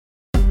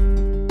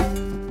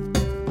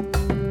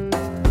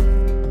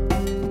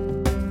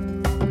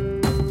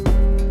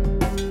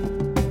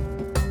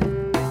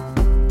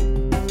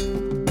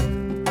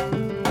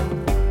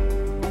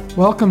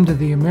Welcome to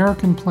the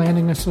American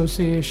Planning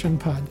Association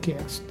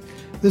podcast.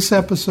 This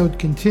episode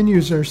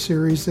continues our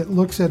series that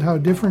looks at how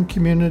different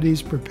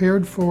communities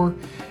prepared for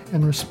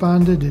and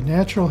responded to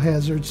natural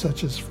hazards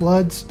such as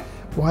floods,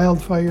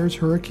 wildfires,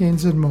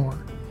 hurricanes, and more.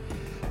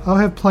 How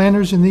have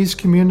planners in these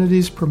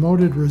communities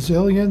promoted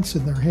resilience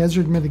in their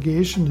hazard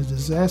mitigation and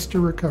disaster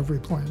recovery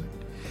planning?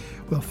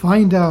 We'll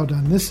find out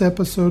on this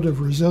episode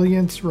of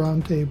Resilience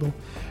Roundtable,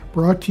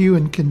 brought to you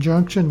in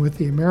conjunction with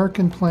the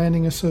American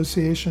Planning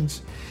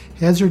Association's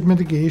Hazard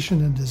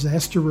Mitigation and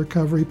Disaster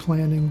Recovery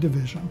Planning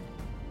Division.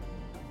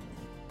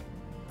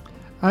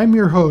 I'm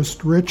your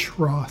host, Rich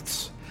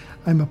Roths.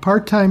 I'm a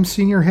part-time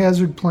senior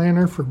hazard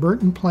planner for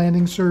Burton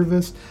Planning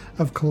Service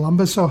of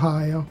Columbus,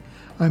 Ohio.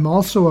 I'm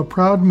also a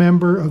proud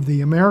member of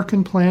the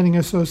American Planning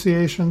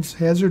Association's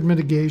Hazard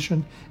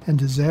Mitigation and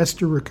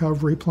Disaster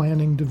Recovery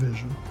Planning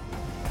Division.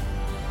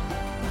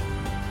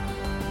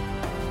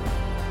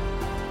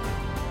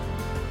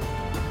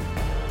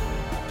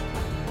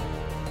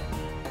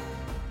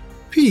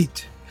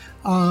 Pete,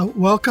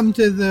 welcome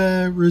to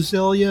the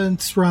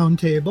Resilience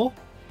Roundtable.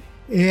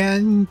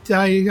 And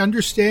I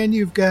understand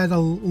you've got a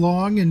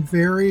long and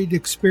varied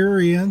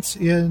experience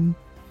in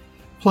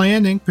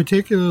planning,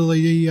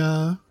 particularly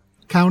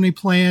county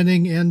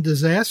planning and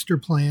disaster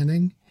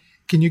planning.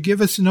 Can you give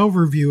us an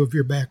overview of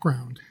your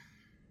background?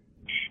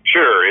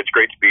 Sure. It's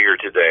great to be here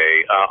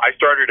today. I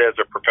started as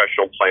a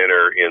professional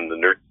planner in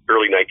the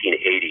early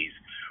 1980s,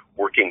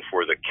 working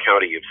for the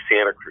county of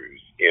Santa Cruz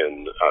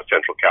in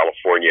Central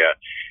California.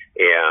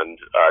 And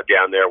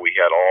down there we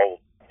had all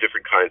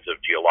different kinds of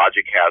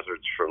geologic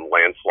hazards, from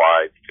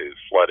landslides to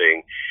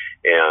flooding.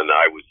 And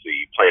I was the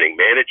planning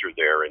manager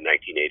there in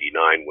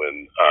 1989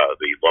 when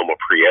the Loma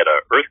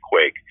Prieta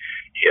earthquake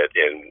hit,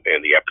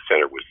 and the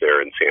epicenter was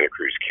there in Santa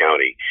Cruz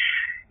County.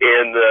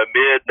 In the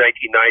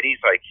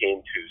mid-1990s, I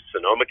came to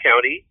Sonoma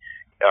County,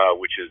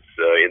 which is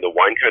in the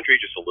wine country,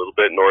 just a little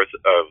bit north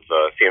of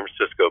San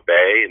Francisco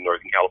Bay in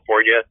Northern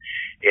California.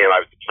 And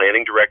I was the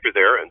planning director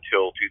there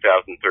until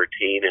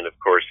 2013. And of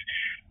course,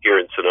 here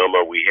in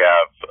Sonoma, we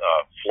have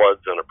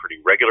floods on a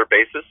pretty regular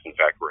basis. In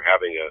fact, we're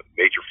having a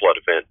major flood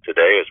event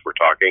today as we're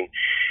talking,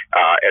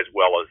 as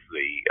well as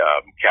the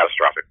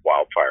catastrophic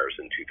wildfires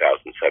in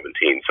 2017.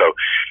 So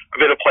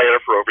I've been a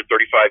planner for over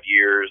 35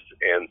 years,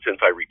 and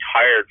since I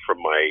retired from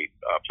my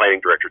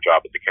planning director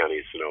job at the County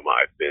of Sonoma,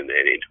 I've been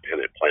an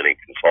independent planning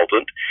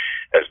consultant,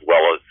 as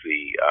well as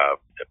the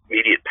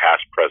immediate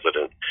past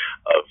president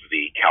of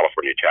the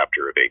California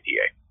chapter of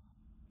APA.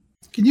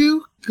 Can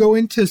you go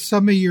into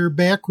some of your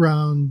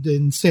background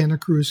in Santa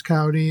Cruz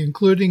County,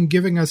 including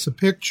giving us a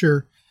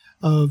picture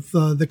of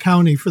the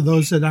county for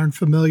those that aren't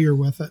familiar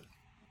with it?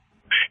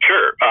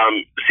 Sure.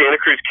 Santa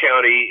Cruz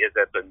County is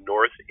at the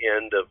north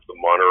end of the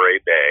Monterey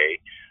Bay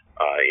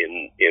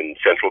in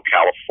central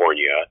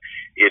California.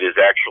 It is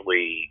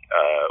actually,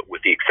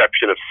 with the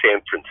exception of San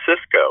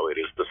Francisco, it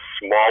is the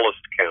smallest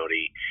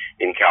county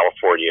in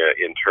California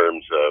in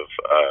terms of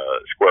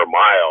square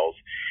miles.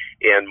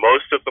 And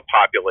most of the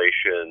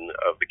population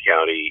of the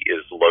county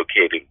is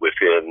located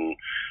within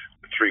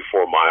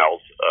 3-4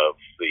 miles of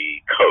the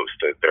coast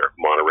at their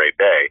Monterey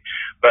Bay.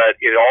 But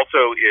it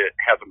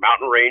has a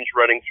mountain range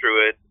running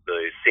through it. The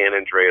San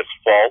Andreas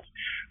Fault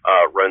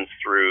runs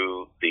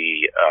through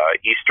the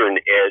eastern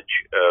edge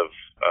of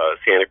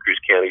Santa Cruz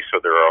County,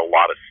 so there are a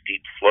lot of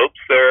steep slopes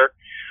there.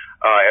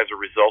 As a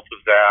result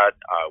of that,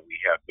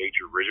 we have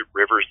major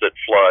rivers that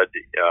flood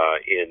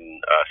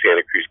in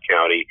Santa Cruz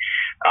County.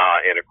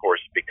 And of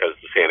course, because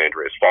the San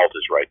Andreas Fault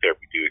is right there,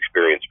 we do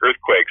experience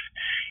earthquakes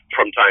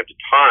from time to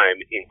time,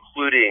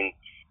 including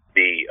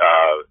the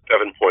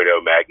 7.0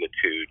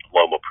 magnitude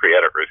Loma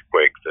Prieta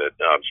earthquake that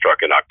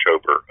struck in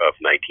October of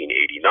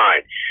 1989.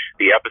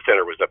 The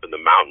epicenter was up in the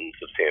mountains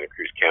of Santa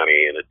Cruz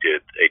County, and it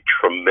did a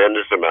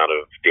tremendous amount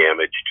of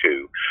damage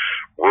to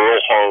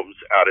rural homes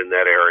out in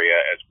that area,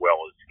 as well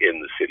as in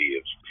the city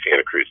of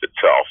Santa Cruz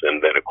itself, and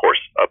then, of course,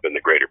 up in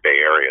the greater Bay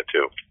Area,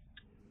 too.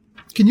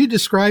 Can you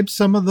describe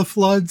some of the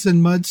floods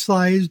and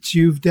mudslides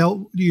you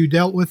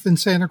dealt with in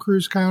Santa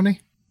Cruz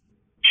County?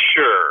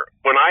 Sure.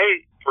 When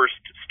I first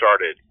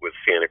started with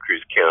Santa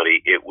Cruz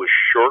County, it was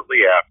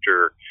shortly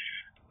after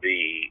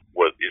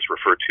what is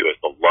referred to as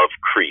the Love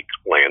Creek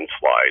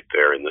landslide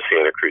there in the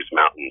Santa Cruz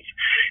Mountains.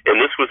 And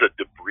this was a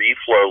debris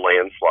flow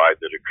landslide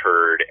that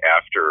occurred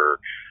after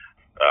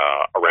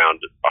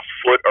around a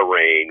foot of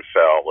rain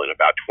fell in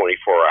about 24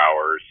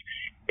 hours.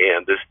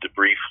 And this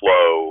debris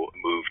flow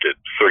moved at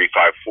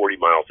 35, 40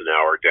 miles an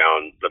hour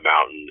down the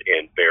mountain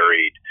and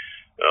buried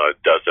a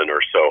dozen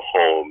or so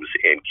homes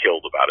and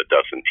killed about a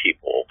dozen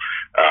people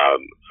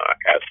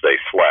as they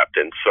slept.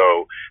 And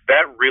so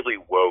that really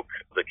woke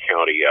the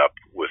county up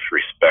with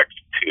respect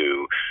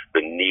to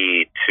the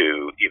need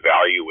to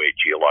evaluate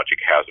geologic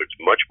hazards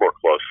much more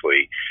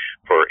closely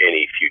for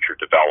any future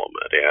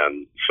development.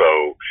 And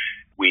so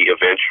we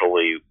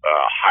eventually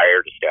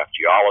hired a staff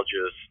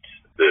geologist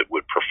that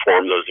would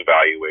perform those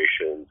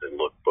evaluations and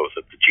look both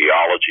at the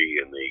geology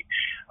and the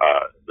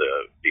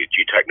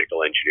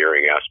geotechnical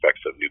engineering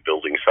aspects of new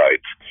building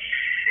sites.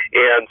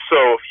 And so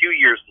a few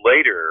years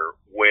later,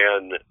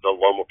 when the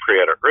Loma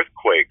Prieta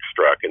earthquake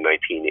struck in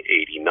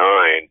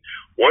 1989,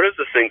 one of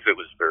the things that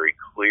was very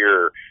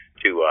clear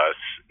to us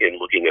in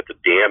looking at the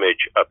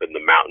damage up in the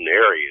mountain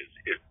areas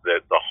is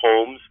that the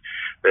homes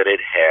that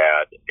had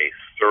had a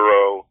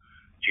thorough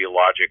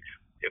geologic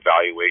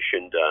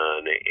evaluation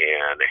done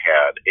and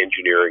had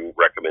engineering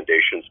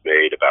recommendations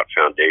made about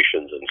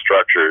foundations and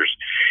structures,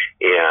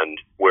 and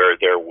where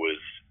there was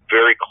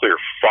very clear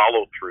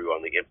follow-through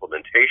on the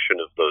implementation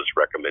of those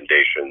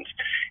recommendations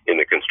in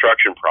the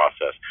construction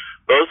process,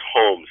 those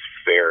homes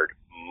fared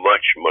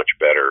much, much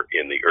better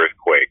in the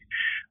earthquake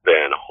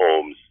than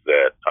homes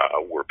that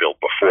were built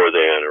before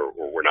then or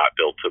were not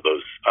built to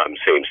those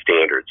same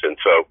standards. And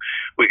so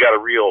we got a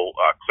real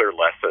clear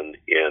lesson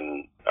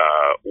in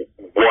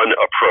one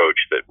approach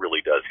that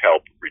really does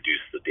help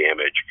reduce the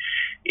damage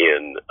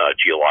in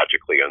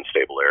geologically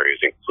unstable areas,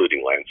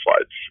 including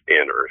landslides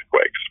and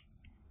earthquakes.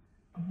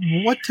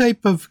 What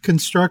type of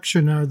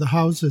construction are the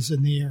houses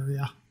in the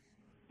area?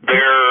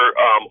 They're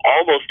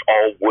almost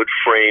all wood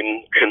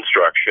frame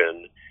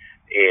construction,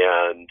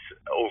 and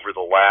over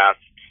the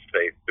last,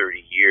 say,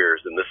 30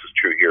 years, and this is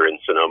true here in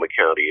Sonoma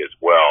County as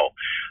well,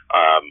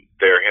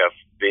 there have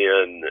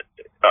been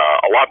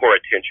a lot more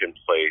attention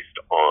placed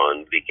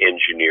on the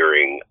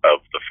engineering of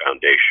the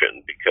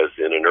foundation, because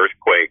in an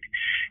earthquake,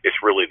 it's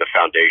really the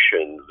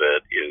foundation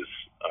that is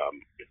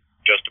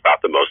just about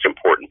the most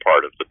important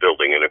part of the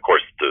building. And of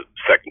course,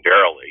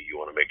 secondarily,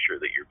 you want to make sure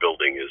that your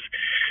building is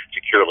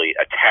securely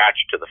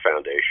attached to the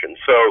foundation.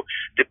 So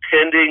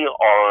depending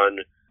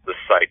on the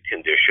site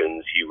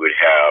conditions, you would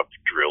have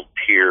drilled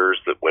piers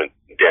that went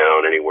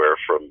down anywhere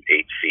from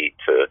 8 feet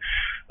to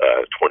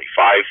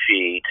 25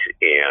 feet,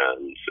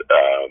 and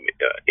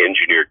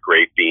engineered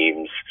grate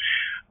beams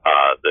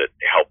that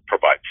help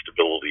provide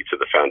stability to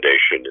the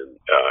foundation in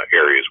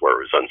areas where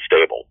it was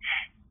unstable.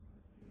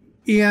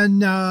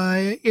 In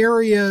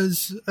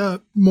areas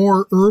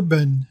more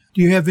urban,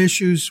 do you have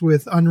issues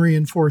with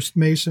unreinforced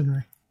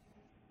masonry?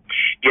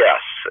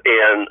 Yes,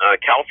 and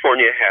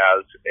California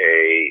has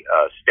a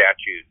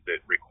statute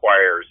that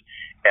requires,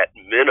 at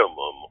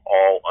minimum,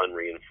 all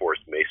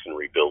unreinforced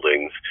masonry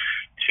buildings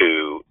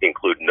to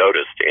include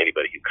notice to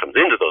anybody who comes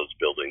into those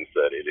buildings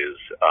that it is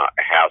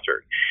a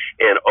hazard.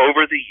 And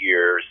over the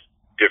years,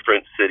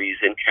 different cities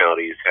and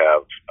counties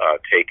have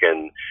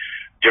taken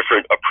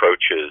different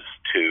approaches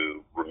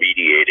to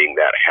remediating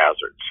that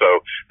hazard.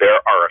 So there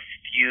are a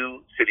few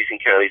cities and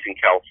counties in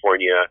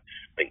California,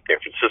 I think San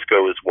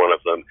Francisco is one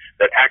of them,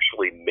 that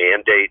actually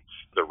mandates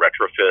the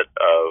retrofit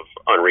of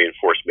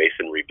unreinforced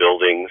masonry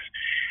buildings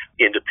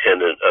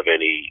independent of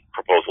any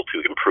proposal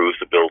to improve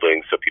the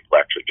building. So people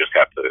actually just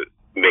have to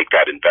make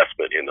that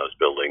investment in those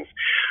buildings.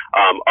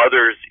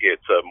 Others,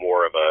 it's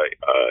more of a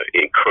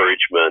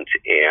encouragement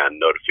and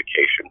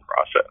notification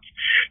process.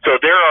 So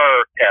there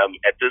are,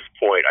 at this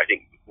point, I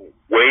think,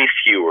 way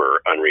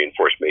fewer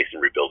unreinforced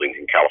masonry buildings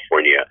in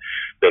California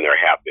than there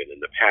have been in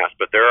the past,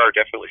 but there are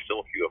definitely still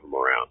a few of them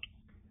around.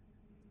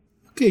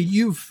 Okay,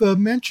 you've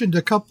mentioned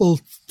a couple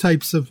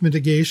types of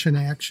mitigation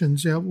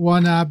actions.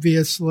 One,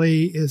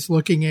 obviously, is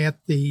looking at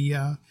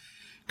the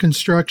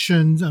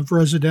construction of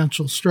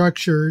residential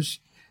structures,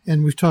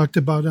 and we've talked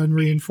about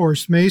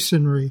unreinforced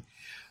masonry.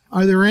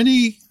 Are there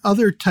any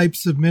other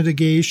types of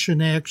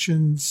mitigation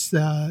actions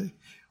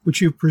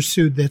which you've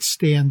pursued that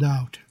stand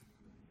out?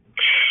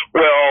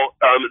 Well,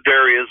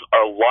 there is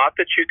a lot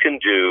that you can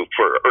do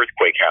for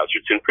earthquake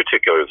hazards in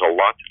particular. There's a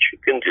lot that you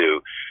can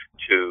do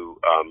to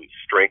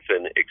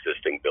strengthen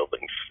existing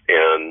buildings,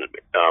 and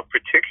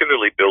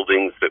particularly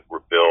buildings that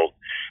were built,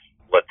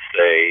 let's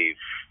say,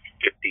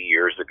 50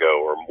 years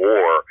ago or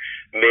more,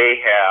 may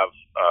have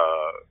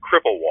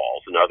cripple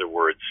walls. In other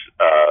words,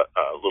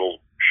 little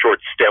short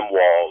stem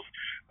walls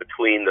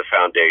between the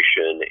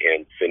foundation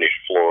and finished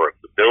floor of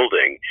the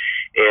building.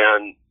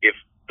 And if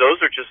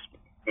those are just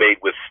made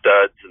with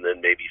studs and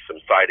then maybe some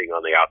siding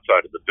on the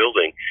outside of the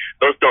building,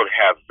 those don't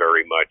have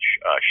very much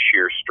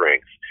shear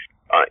strength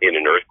in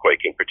an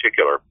earthquake in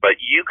particular. But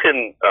you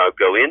can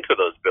go into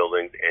those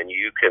buildings and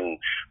you can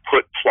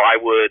put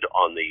plywood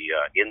on the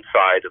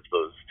inside of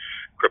those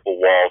cripple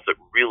walls that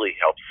really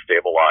help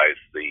stabilize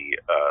the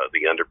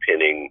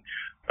underpinning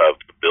of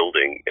the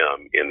building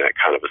in that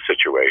kind of a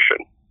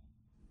situation.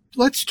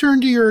 Let's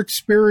turn to your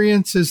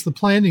experience as the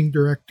planning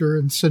director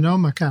in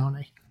Sonoma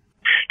County.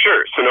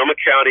 Sure. Sonoma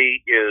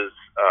County is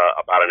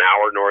about an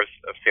hour north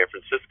of San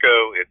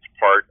Francisco. It's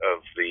part of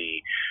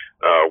the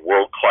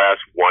world-class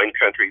wine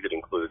country that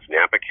includes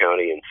Napa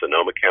County and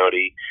Sonoma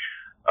County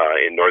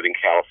in Northern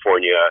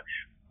California.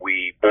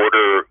 We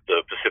border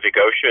the Pacific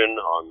Ocean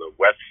on the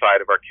west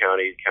side of our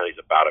county. The county's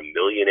about 1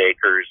 million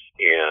acres,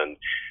 and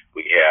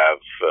we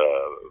have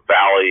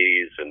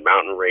valleys and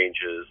mountain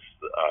ranges.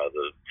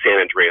 The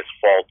San Andreas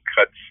Fault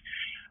cuts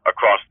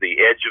across the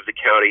edge of the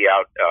county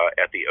out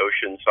at the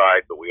ocean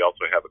side, but we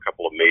also have a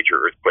couple of major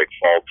earthquake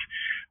faults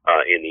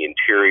in the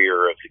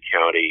interior of the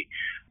county.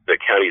 The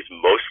county is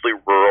mostly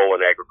rural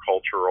and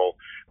agricultural,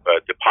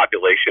 but the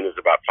population is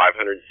about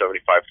 575,000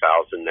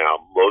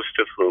 now, most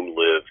of whom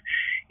live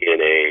in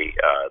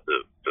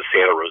the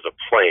Santa Rosa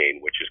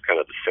Plain, which is kind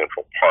of the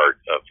central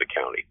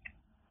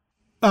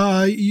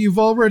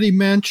already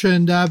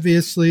mentioned,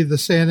 obviously, the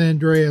San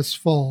Andreas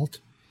Fault.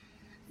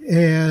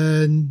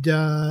 And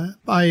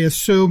I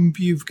assume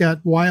you've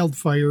got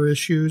wildfire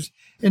issues.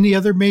 Any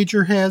other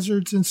major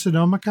hazards in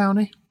Sonoma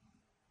County?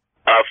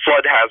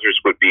 Flood hazards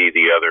would be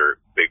the other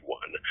big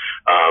one.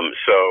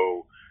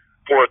 So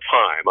for a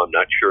time, I'm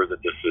not sure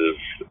that this is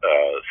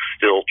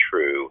still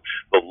true,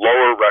 the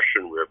lower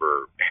Russian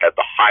River had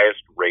the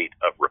highest rate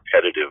of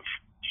repetitive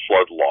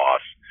flood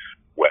loss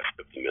west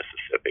of the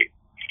Mississippi.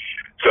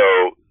 So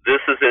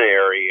this is an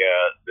area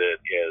that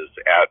is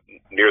at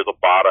near the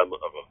bottom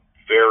of a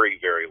very,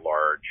 very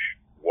large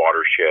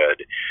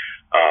watershed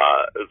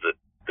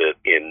that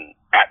in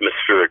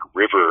atmospheric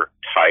river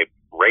type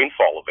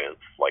rainfall events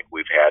like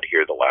we've had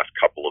here the last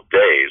couple of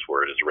days,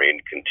 where it has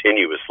rained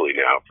continuously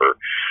now for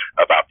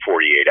about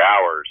 48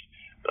 hours,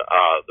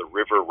 the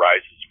river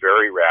rises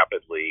very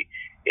rapidly,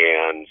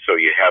 and so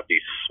you have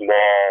these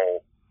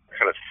small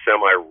kind of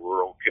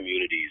semi-rural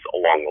communities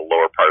along the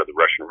lower part of the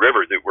Russian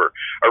River that were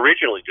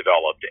originally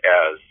developed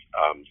as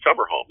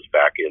summer homes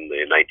back in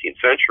the 19th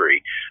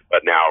century,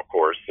 but now, of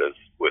course, as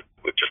with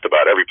just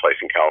about every place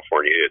in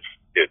California,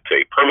 it's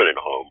a permanent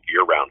home,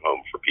 year-round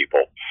home for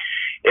people.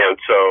 And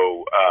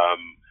so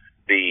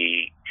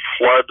the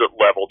flood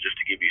level, just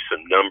to give you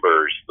some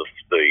numbers,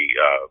 the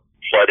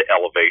flood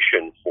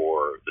elevation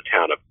for the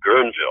town of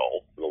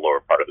Guerneville, in the lower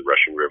part of the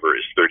Russian River,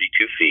 is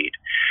 32 feet.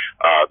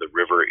 The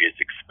river is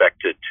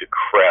expected to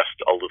crest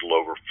a little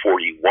over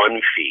 41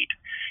 feet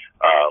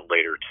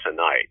later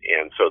tonight.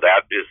 And so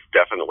that is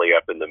definitely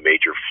up in the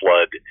major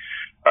flood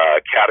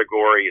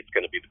category. It's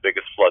going to be the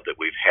biggest flood that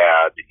we've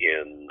had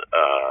in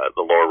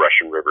the lower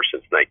Russian River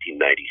since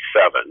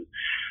 1997,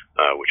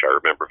 which I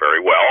remember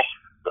very well,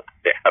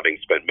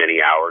 having spent many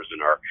hours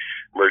in our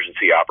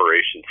emergency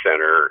operations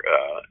center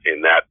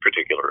in that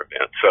particular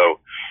event. So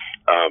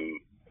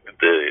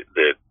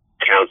the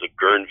towns of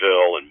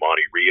Guerneville and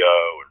Monte Rio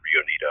and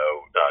Rio Neto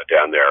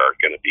down there are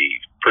going to be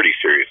pretty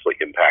seriously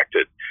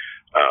impacted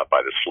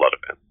by this flood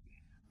event.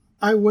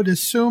 I would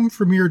assume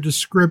from your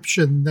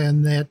description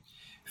then that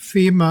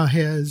FEMA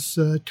has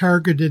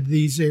targeted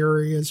these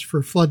areas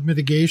for flood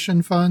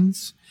mitigation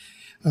funds.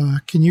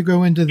 Can you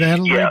go into that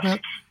a little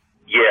bit?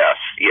 Yes,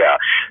 yeah.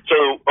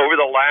 So over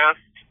the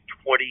last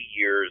 20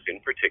 years in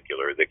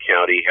particular, the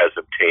county has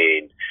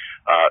obtained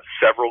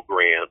several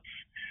grants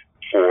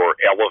for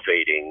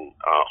elevating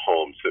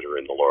homes that are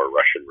in the lower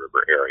Russian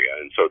River area.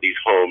 And so these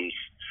homes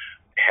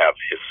have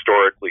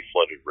historically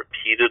flooded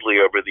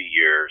repeatedly over the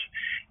years,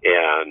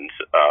 and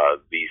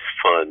these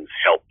funds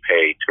help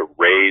pay to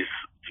raise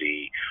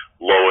the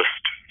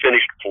lowest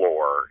finished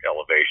floor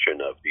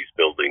elevation of these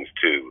buildings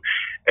to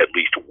at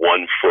least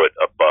 1 foot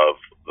above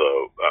the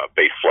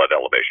base flood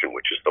elevation,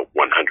 which is the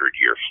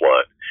 100-year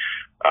flood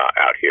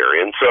out here.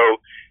 And so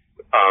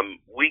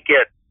we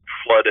get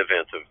flood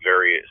events of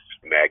various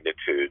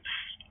magnitudes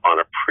on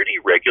a pretty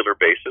regular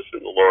basis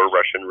in the lower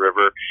Russian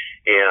River,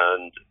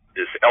 and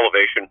this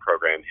elevation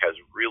program has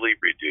really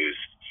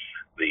reduced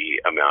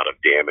the amount of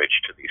damage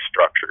to these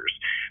structures.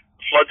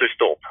 Floods are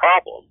still a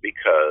problem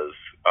because,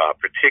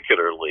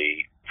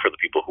 particularly for the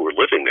people who are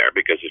living there,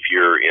 because if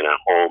you're in a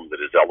home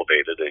that is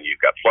elevated and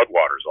you've got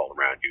floodwaters all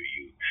around you,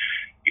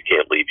 you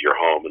can't leave your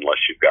home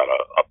unless you've got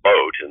a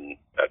boat, and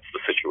that's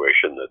the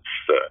situation that's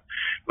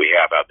we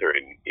have out there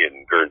in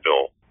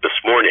Guerneville this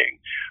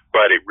morning.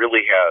 But it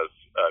really has,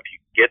 if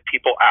you get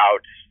people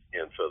out,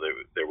 and so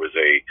there was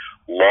a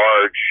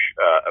large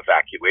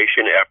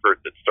evacuation effort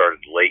that started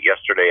late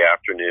yesterday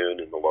afternoon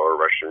in the lower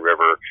Russian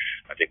River.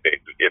 I think they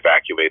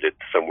evacuated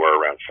somewhere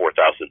around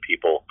 4,000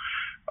 people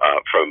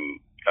from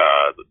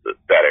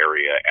that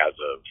area as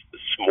of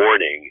this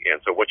morning.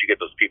 And so once you get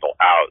those people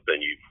out,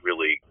 then you've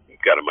really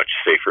got a much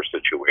safer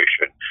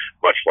situation,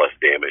 much less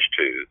damage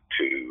to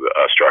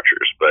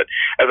structures. But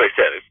as I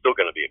said, it's still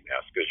going to be a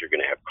mess because you're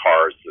going to have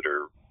cars that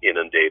are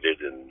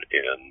inundated and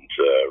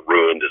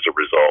ruined as a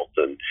result,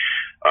 and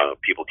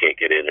people can't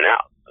get in and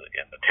out.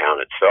 And the town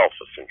itself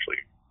essentially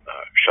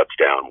shuts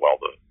down while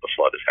the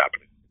flood is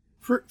happening.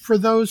 For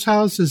those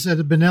houses that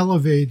have been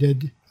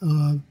elevated,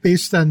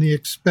 based on the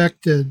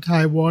expected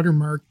high water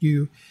mark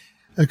you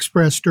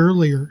expressed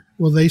earlier,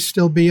 will they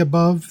still be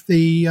above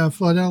the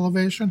flood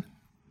elevation?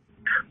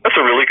 That's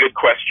a really good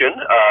question.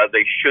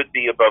 They should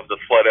be above the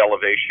flood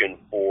elevation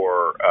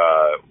for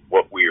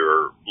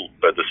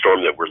the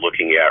storm that we're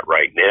looking at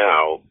right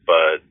now.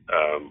 But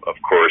of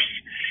course,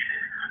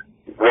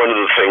 one of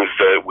the things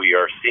that we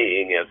are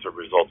seeing as a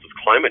result of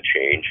climate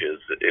change is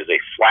a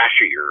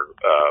flashier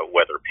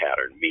weather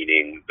pattern,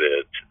 meaning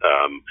that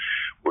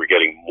we're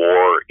getting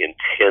more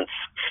intense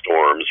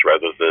storms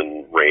rather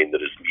than rain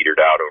that is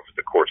metered out over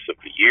the course of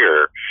the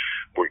year.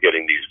 We're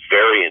getting these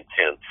very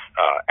intense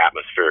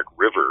atmospheric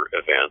river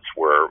events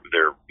where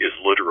there is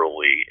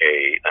literally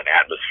an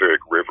atmospheric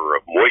river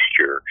of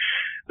moisture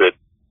that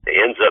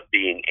ends up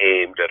being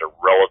aimed at a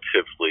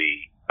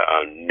relatively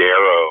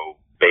narrow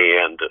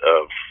band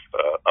of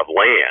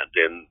land.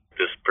 And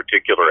this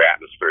particular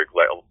atmospheric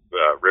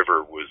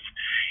river was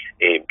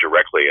aimed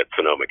directly at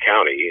Sonoma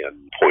County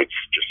and points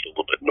just a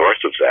little bit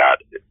north of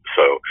that.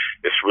 So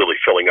it's really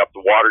filling up the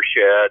the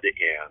watershed,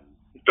 and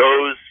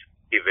those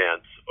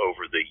events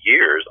over the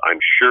years, I'm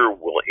sure,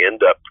 will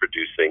end up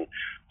producing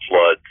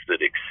floods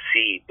that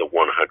exceed the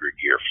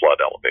 100-year flood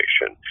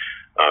elevation.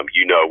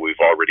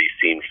 We've already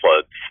seen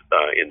floods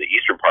in the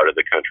eastern part of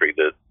the country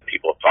that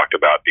people have talked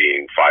about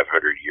being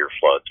 500-year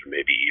floods or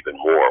maybe even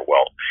more.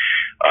 Well,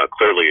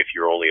 clearly, if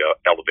you're only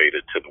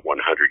elevated to the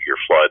 100-year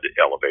flood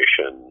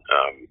elevation,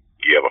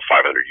 you have a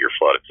 500-year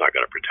flood. It's not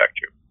going to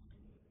protect you.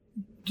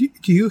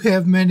 Do you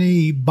have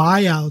many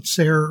buyouts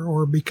there,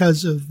 or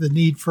because of the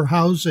need for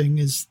housing,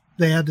 is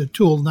that a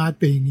tool not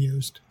being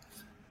used?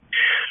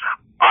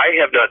 I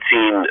have not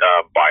seen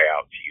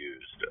buyouts used.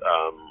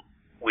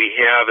 We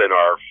have in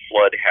our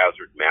flood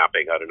hazard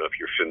mapping, I don't know if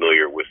you're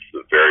familiar with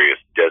the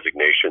various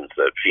designations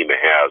that FEMA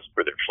has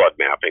for their flood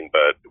mapping,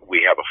 but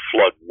we have a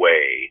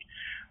floodway,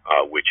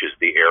 which is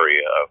the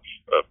area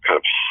of kind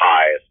of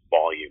highest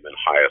volume and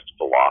highest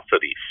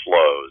velocity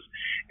flows,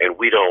 and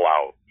we don't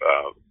allow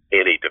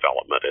any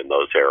development in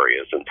those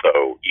areas. And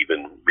so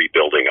even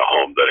rebuilding a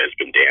home that has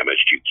been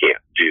damaged, you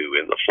can't do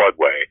in the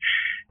floodway.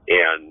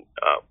 And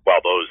while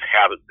those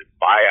haven't been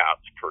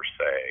buyouts per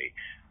se,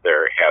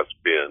 there has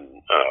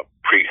been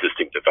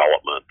pre-existing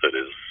development that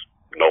is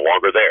no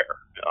longer there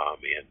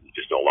and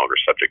is no longer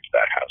subject to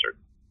that hazard.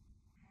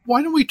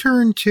 Why don't we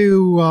turn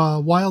to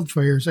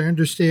wildfires? I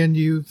understand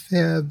you've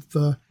had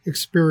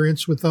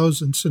experience with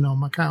those in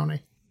Sonoma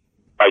County.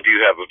 I do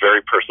have a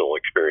very personal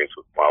experience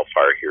with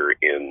wildfire here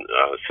in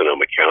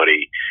Sonoma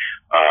County.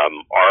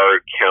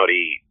 Our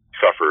county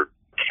suffered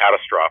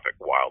catastrophic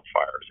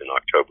wildfires in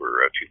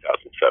October of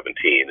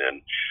 2017, and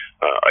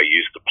I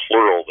use the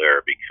plural there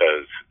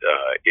because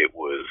it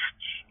was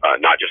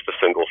not just a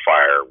single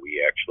fire. We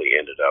actually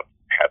ended up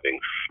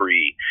having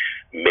 3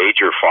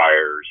 major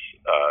fires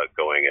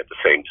going at the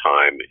same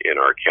time in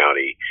our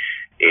county,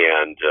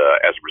 and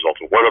as a result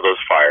of one of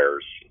those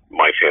fires,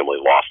 my family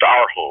lost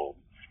our home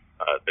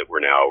that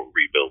we're now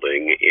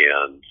rebuilding,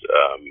 and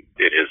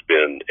it has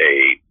been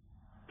a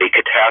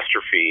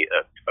catastrophe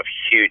of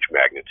huge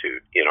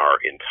magnitude in our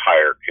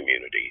entire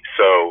community.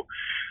 So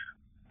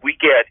we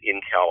get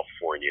in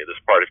California, this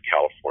part of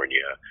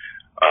California,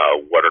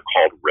 what are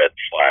called red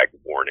flag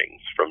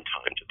warnings from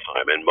time to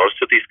time. And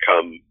most of these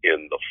come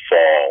in the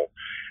fall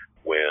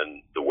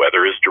when the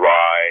weather is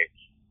dry,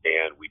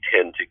 and we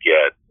tend to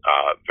get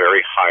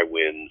very high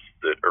winds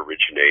that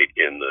originate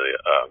in the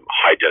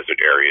high desert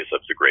areas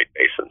of the Great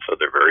Basin. So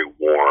they're very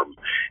warm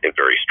and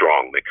very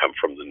strong. They come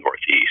from the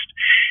northeast.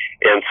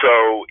 And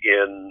so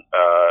in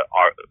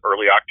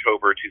early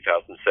October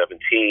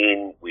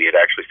 2017, we had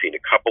actually seen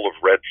a couple of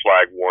red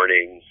flag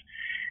warnings.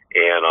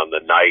 And on the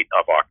night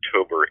of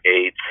October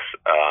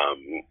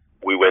 8th,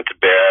 we went to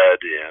bed,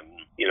 and,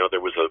 there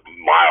was a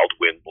mild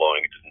wind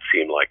blowing. It didn't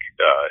seem like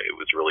it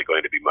was really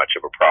going to be much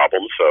of a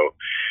problem. So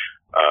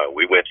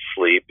we went to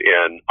sleep,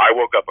 and I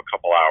woke up a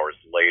couple hours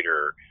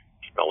later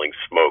smelling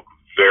smoke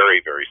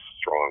very, very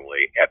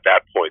strongly. At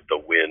that point,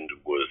 the wind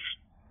was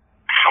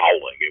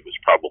howling. It was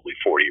probably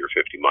 40 or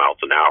 50 miles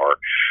an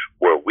hour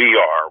where we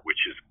are,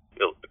 which is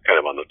kind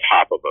of on the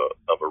top of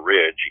a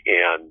ridge.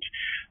 And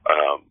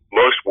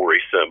most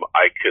worrisome,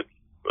 I could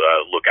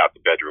look out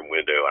the bedroom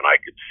window and I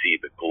could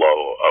see the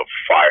glow of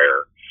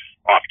fire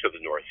off to the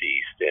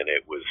northeast. And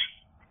it was,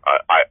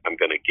 I'm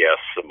going to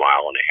guess, 1.5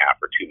 miles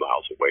or 2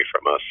 miles away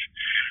from us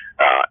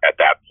at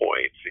that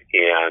point.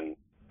 And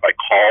I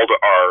called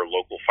our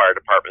local fire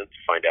department to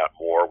find out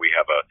more. We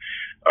have a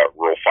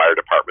rural fire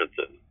department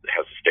that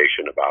has a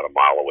station about 1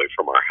 mile away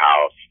from our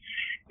house.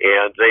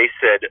 And they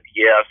said,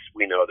 yes,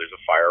 we know there's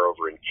a fire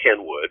over in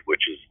Kenwood,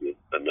 which is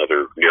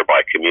another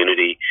nearby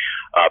community,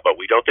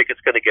 but we don't think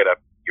it's going to get up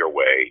your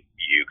way.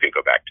 You can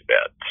go back to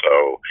bed.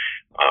 So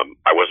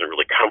I wasn't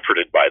really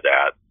comforted by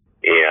that,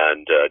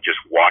 and just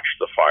watched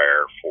the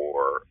fire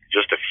for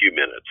just a few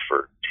minutes,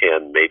 for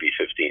 10, maybe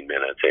 15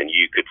 minutes, and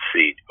you could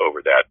see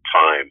over that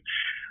time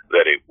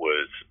that it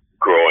was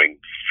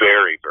growing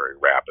very, very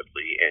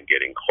rapidly and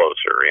getting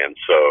closer. And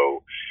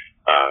so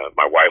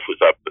my wife was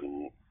up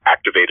and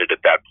activated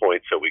at that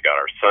point, so we got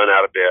our son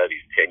out of bed.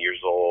 He's 10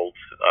 years old.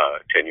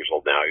 10 years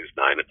old now. He was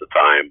 9 at the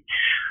time.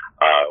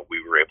 We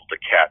were able to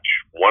catch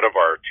one of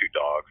our 2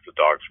 dogs. The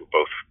dogs were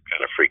both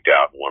kind of freaked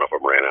out, and one of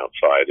them ran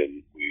outside,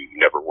 and we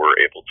never were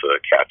able to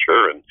catch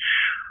her, and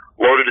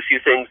loaded a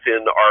few things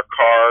in our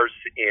cars,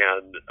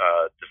 and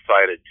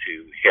decided to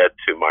head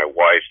to my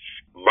wife's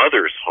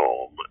mother's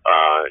home.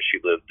 She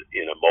lived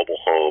in a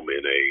mobile home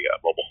in a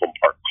mobile home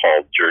park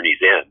called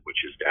Journey's End,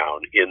 which is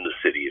down in the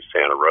city of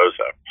Santa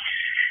Rosa.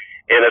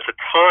 And at the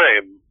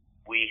time,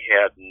 we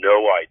had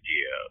no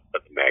idea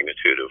of the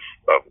magnitude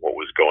of what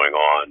was going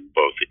on,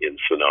 both in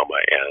Sonoma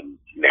and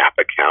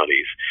Napa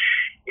counties.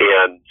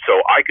 And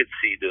so I could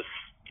see this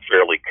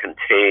fairly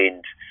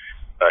contained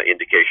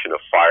indication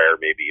of fire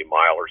maybe 1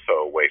 mile or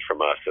so away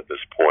from us at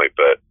this point,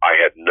 but I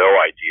had no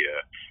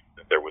idea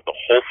that there was a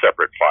whole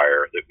separate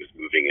fire that was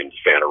moving into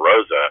Santa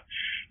Rosa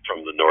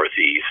from the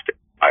northeast.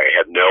 I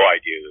had no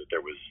idea that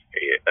there was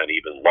an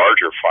even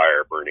larger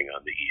fire burning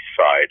on the east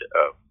side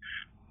of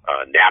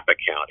Napa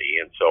County.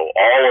 And so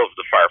all of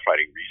the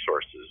firefighting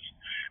resources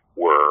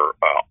were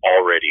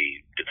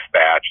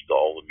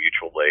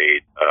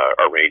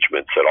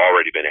sequence had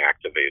already been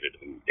activated,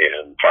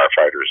 and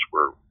firefighters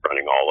were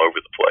running all over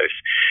the place.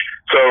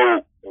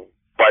 So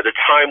by the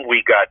time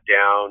we got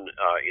down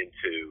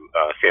into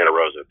Santa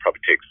Rosa, it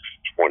probably takes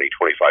 20,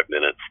 25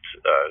 minutes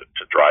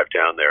to drive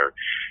down there,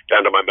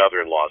 down to my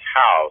mother-in-law's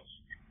house.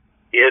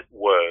 It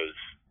was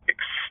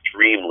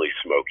extremely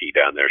smoky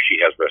down there. She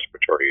has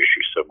respiratory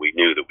issues, so we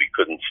knew that we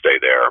couldn't stay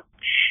there.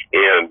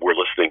 And we're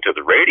listening to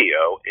the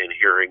radio and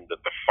hearing that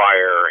the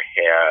fire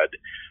had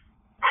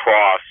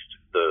crossed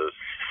the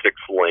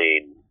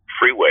 6-lane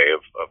freeway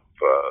of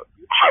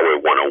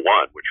Highway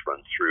 101, which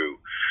runs through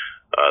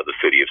the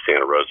city of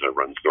Santa Rosa,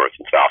 runs north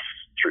and south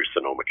through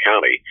Sonoma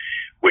County,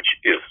 which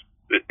is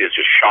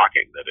just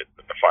shocking that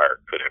the fire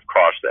could have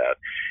crossed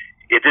that.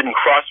 It didn't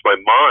cross my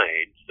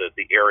mind that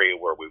the area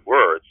where we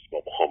were, it's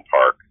mobile home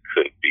park,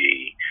 could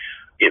be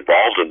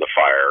involved in the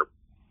fire.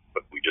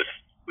 But we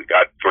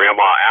got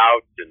Grandma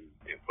out and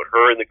put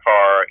her in the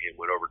car and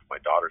went over to my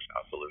daughter's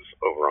house that lives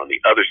over on the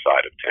other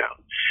side of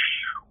town.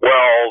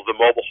 Well, the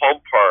mobile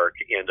home park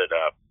ended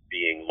up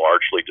being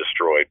largely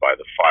destroyed by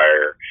the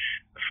fire.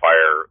 The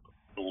fire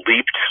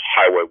leaped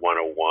Highway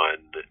 101,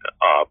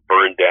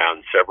 burned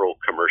down several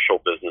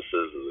commercial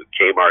businesses, the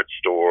Kmart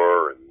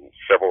store and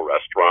several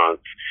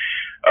restaurants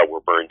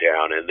were burned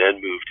down, and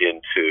then moved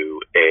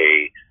into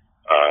a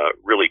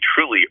really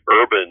truly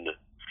urban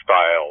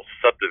style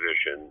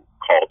subdivision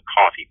called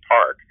Coffee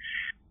Park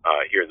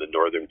here in the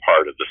northern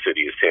part of the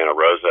city of Santa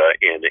Rosa,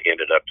 and it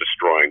ended up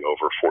destroying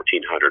over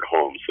 1,400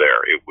 homes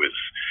there. It was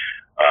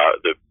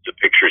the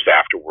pictures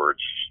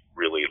afterwards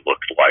really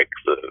looked like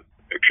the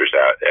pictures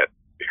at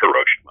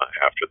Hiroshima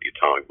after the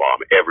atomic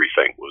bomb.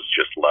 Everything was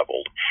just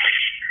leveled.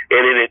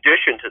 And in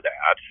addition to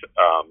that,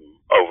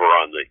 over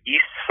on the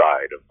east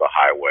side of the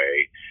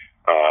highway,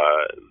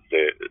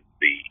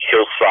 the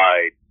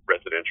hillside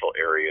residential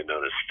area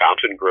known as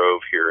Fountain Grove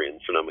here in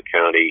Sonoma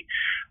County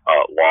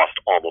lost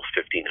almost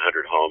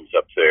 1,500 homes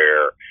up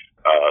there.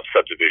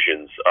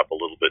 Subdivisions up a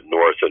little bit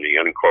north in the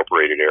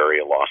unincorporated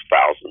area lost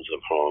thousands of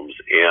homes.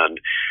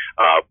 And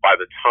by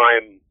the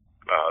time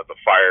the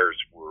fires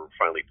were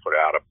finally put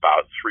out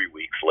about 3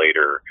 weeks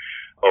later,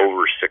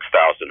 over 6,000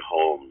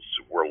 homes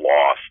were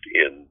lost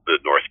in the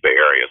North Bay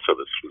area. So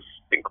this was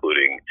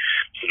including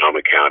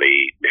Sonoma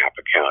County, Napa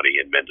County,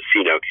 and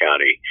Mendocino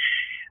County.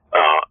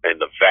 And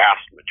the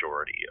vast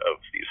majority of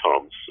these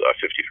homes,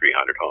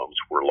 5,300 homes,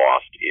 were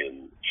lost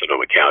in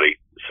Sonoma County.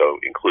 So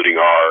including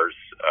ours,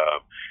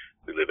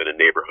 we live in a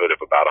neighborhood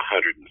of about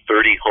 130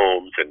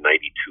 homes, and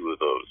 92 of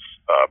those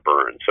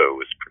burned. So it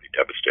was pretty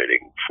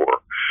devastating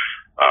for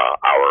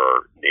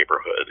our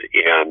neighborhood.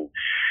 And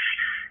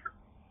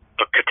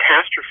a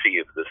catastrophe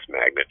of this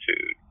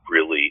magnitude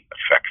really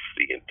affects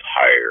the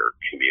entire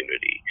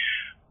community,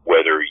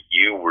 whether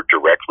you were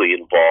directly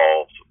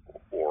involved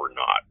or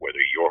not, whether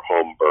your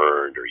home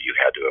burned or you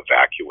had to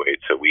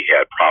evacuate. So we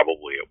had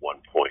probably at one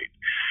point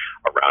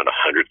around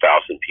 100,000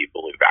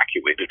 people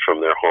evacuated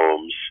from their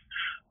homes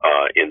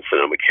in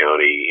Sonoma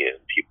County, and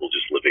people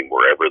just living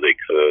wherever they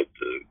could.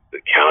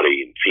 The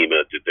county and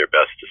FEMA did their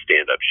best to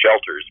stand up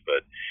shelters,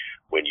 but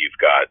when you've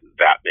got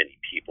that many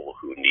people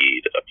who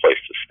need a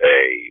place to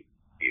stay,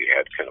 you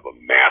had kind of a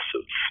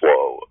massive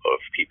flow of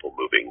people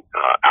moving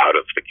out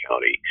of the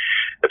county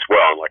as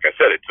well. And like I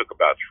said, it took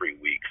about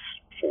 3 weeks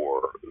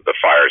for the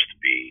fires to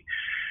be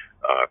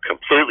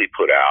completely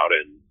put out,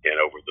 and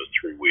over those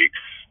 3 weeks,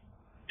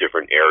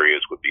 different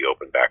areas would be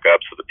opened back up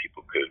so that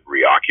people could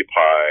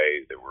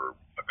reoccupy. There were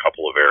a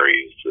couple of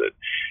areas that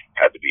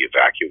had to be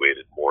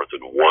evacuated more than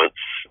once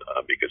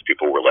because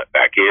people were let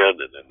back in,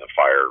 and then the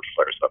fire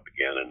flares up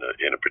again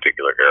in a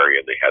particular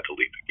area, and they had to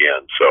leave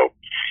again. So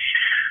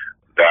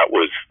that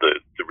was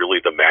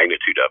really the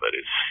magnitude of it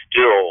is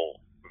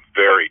still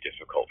very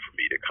difficult for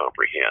me to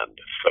comprehend.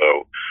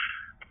 So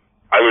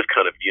I live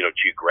kind of,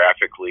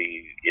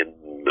 geographically in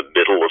the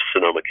middle of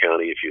Sonoma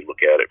County. If you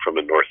look at it from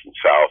a north and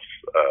south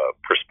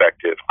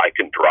perspective, I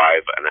can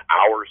drive an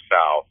hour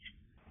south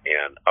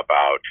and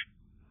about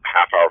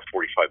half hour,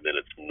 45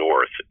 minutes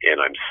north, and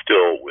I'm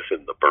still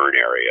within the burn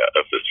area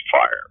of this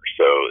fire.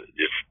 So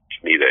just to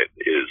me, that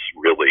is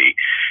really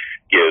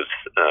gives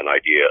an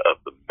idea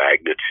of the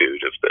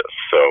magnitude of this.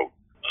 So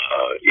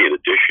in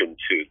addition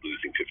to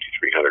losing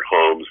 5,300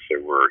 homes,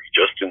 there were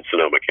just in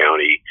Sonoma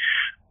County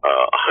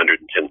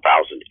 110,000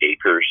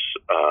 acres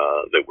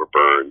that were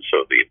burned.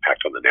 So the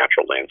impact on the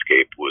natural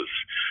landscape was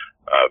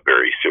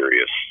very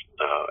serious,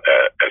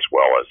 as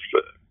well as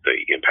the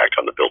impact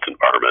on the built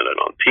environment and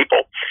on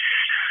people.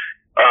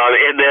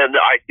 And then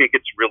I think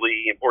it's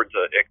really important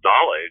to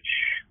acknowledge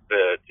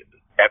that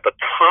at the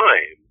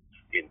time,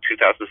 in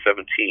 2017,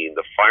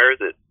 the fire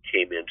that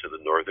came into the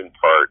northern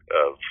part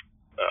of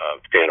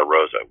Santa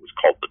Rosa was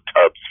called the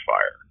Tubbs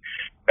Fire.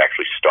 It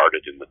actually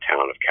started in the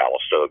town of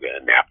Calistoga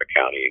in Napa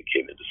County and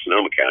came into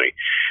Sonoma County.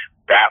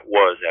 That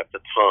was, at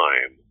the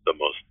time, the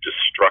most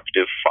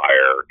destructive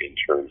fire in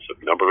terms of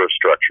number of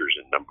structures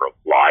and number of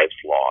lives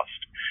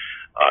lost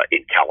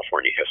in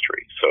California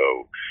history.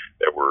 So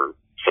there were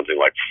something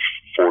like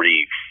 43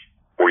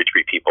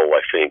 people,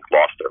 I think,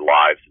 lost their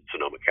lives in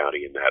Sonoma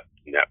County in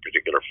that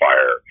particular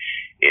fire,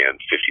 and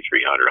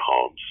 5,300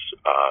 homes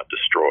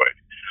destroyed.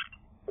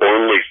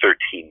 Only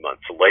 13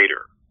 months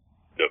later,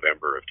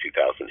 November of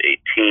 2018,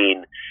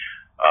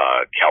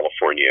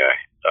 California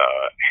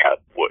had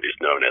what is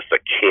known as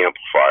the Camp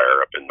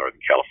Fire up in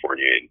Northern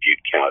California in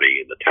Butte County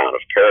in the town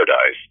of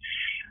Paradise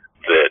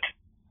that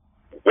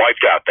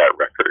wiped out that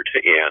record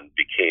and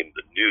became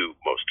the new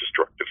most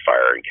destructive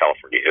fire in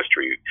California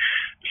history,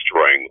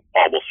 destroying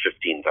almost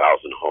 15,000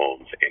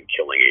 homes and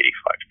killing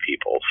 85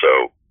 people.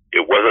 So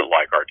it wasn't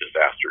like our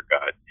disaster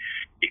got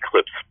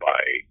eclipsed by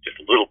just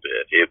a little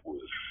bit. It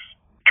was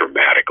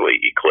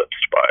dramatically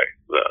eclipsed by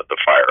the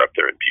fire up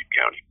there in Butte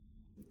County.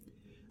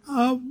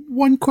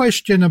 One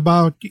question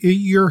about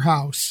your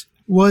house.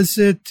 Was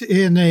it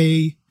in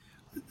a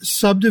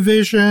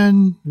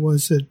subdivision?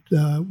 Was it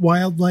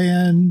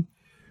wildland?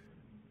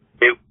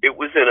 It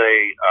was in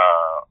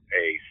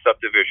a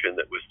subdivision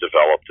that was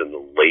developed in the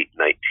late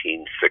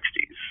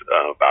 1960s,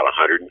 about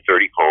 130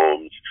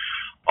 homes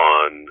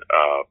on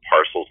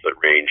parcels that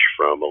range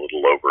from a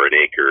little over an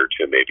acre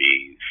to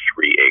maybe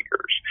 3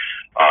 acres.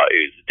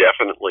 It was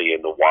definitely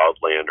in the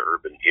wildland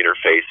urban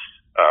interface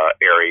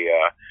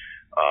area.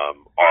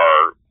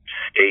 Our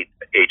state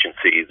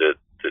agency that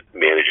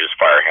manages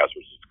fire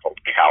hazards is called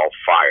CAL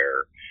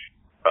FIRE.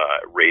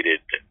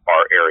 Rated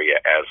our area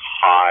as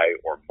high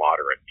or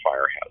moderate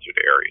fire hazard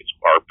areas.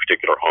 Our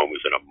particular home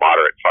is in a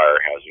moderate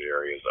fire hazard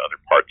area. Other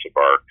parts of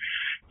our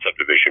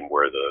subdivision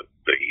where the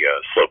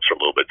slopes are a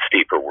little bit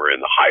steeper, we're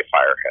in the high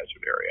fire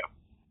hazard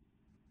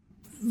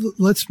area.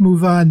 Let's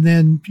move on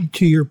then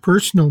to your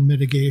personal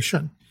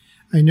mitigation.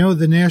 I know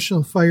the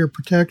National Fire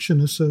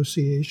Protection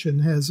Association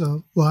has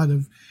a lot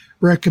of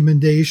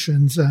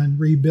recommendations on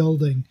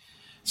rebuilding,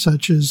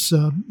 such as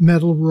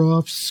metal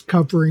roofs,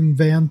 covering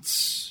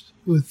vents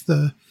with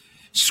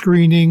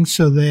screening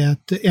so that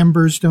the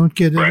embers don't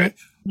get in it.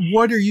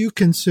 What are you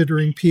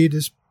considering, Pete,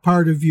 as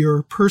part of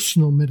your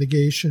personal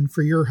mitigation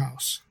for your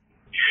house?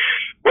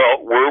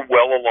 Well, we're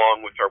well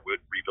along with our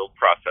rebuild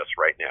process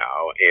right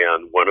now,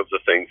 and one of the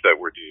things that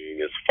we're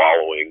doing is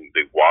following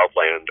the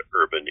wildland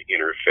urban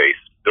interface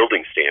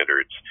building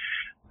standards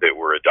that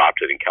were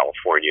adopted in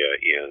California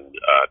in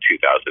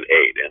 2008.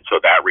 And so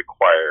that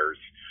requires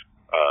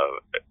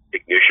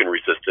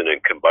ignition-resistant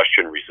and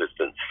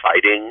combustion-resistant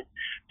siding.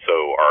 So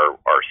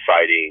our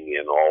siding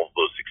and all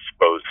those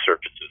exposed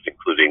surfaces,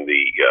 including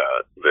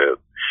the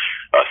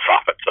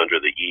soffits under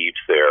the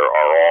eaves there,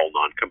 are all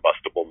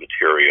non-combustible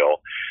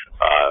material.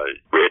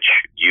 Rich,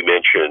 you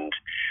mentioned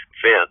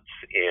vents,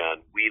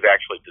 and we've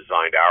actually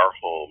designed our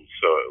home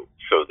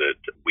so that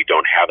we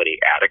don't have any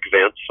attic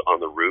vents on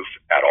the roof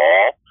at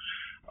all.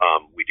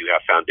 We do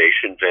have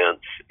foundation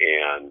vents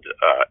and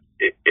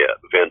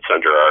vents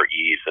under our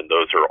eaves, and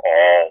those are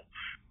all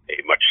a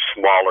much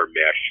smaller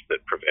mesh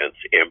that prevents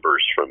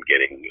embers from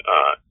getting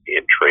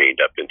entrained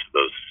up into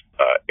those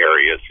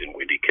areas in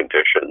windy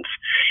conditions.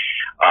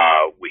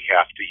 We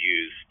have to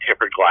use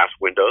tempered glass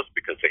windows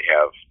because they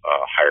have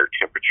higher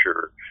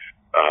temperature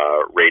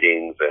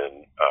rating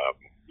than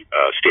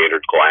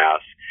standard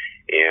glass,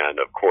 and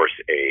of course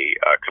a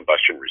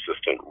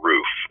combustion-resistant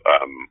roof.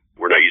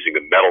 We're not using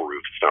a metal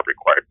roof; it's not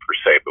required per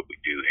se, but we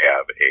do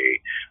have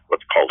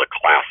what's called a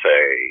Class A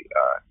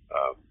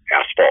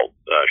asphalt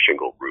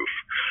shingle roof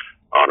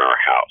on our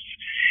house.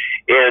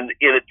 And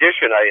in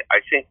addition,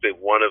 I think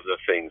that one of the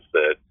things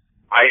that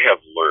I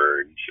have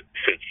learned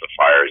since the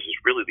fires is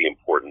really the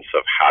importance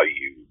of how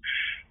you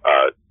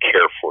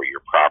care for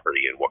your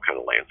property and what kind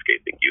of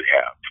landscaping you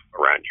have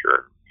around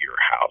your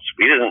house.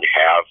 We didn't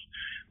have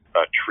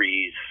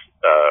trees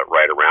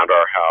right around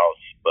our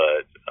house,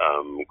 but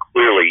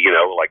clearly,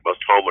 like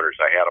most homeowners,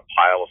 I had a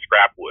pile of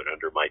scrap wood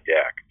under my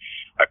deck.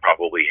 I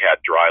probably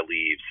had dry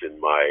leaves in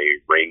my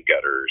rain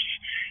gutters,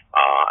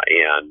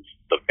 and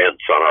the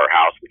vents on our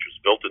house, which was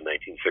built in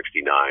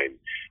 1969,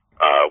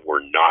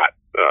 were not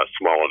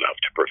small enough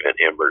to prevent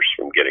embers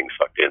from getting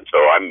sucked in. So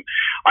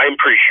I'm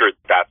pretty sure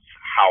that's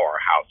how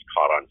our house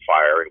caught on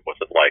fire. It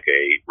wasn't like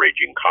a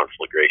raging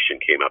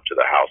conflagration came up to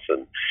the house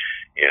and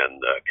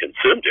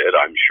consumed it.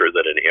 I'm sure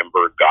that an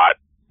ember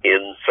got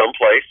in some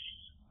place,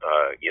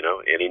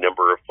 any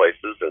number of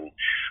places, and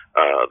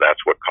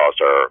that's what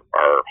caused our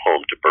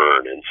home to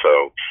burn. And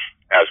so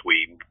as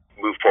we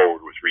move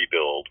forward with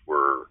rebuild,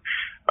 we're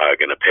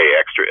going to pay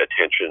extra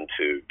attention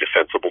to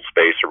defensible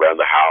space around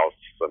the house.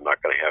 I'm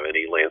not going to have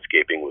any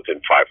landscaping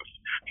within 5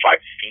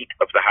 feet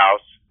of the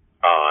house,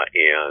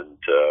 and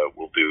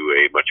we'll do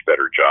a much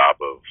better job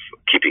of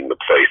keeping the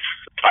place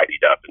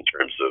tidied up in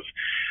terms of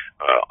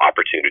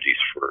opportunities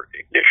for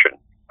ignition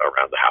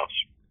around the house.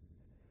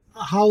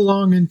 How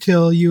long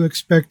until you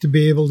expect to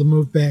be able to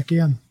move back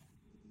in?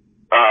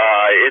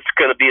 It's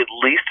going to be at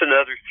least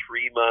another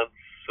 3 months,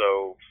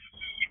 so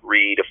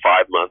 3 to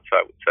 5 months,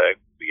 I would say.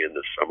 Be in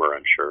the summer,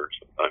 I'm sure,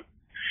 sometime.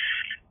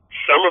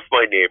 Some of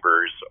my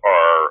neighbors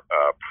are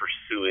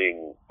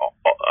pursuing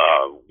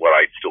what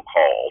I still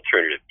call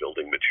alternative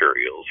building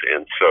materials,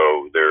 and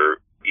so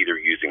they're either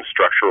using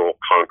structural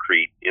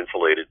concrete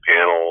insulated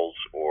panels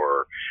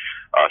or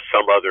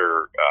some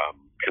other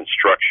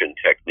construction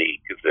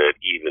technique that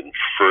even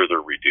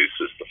further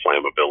reduces the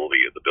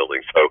flammability of the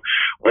building. So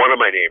one of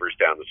my neighbors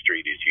down the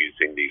street is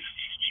using these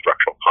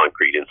structural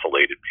concrete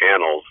insulated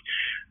panels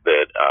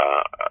that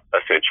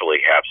essentially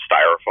have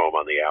styrofoam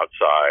on the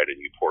outside, and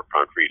you pour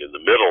concrete in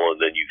the middle, and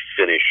then you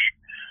finish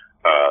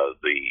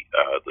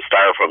the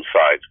styrofoam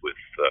sides with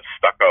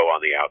stucco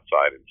on the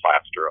outside and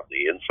plaster on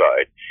the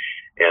inside.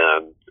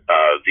 And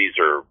these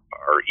are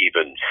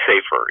even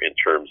safer in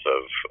terms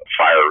of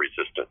fire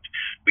resistant.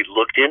 We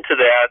looked into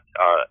that,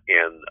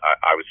 and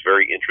I was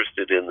very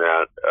interested in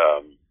that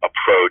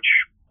approach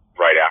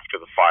right after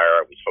the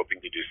fire. I was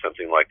hoping to do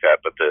something like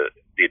that, but the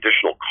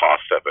additional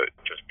cost of it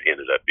just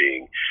ended up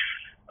being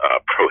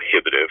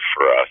prohibitive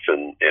for us,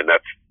 and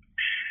that's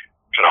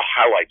kind of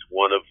highlights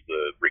one of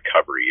the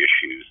recovery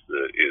issues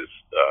that is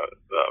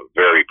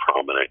very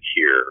prominent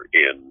here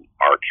in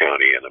our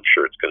county, and I'm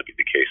sure it's going to be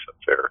the case up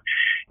there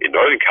in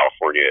Northern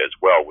California as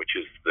well, which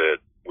is that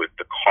with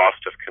the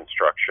cost of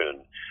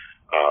construction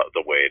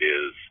the way it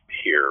is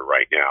here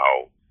right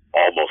now,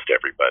 almost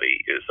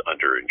everybody is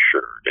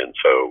underinsured, and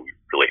so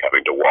really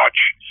having to watch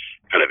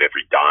kind of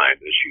every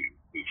dime as you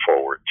move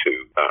forward to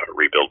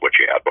rebuild what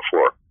you had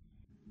before.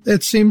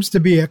 That seems to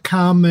be a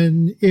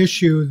common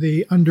issue,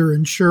 the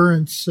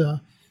underinsurance,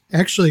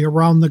 actually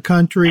around the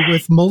country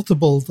with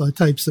multiple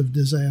types of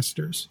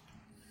disasters.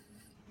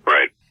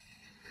 Right.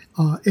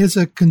 As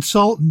a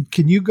consultant,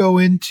 can you go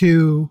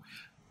into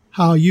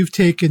how you've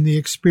taken the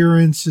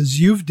experiences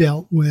you've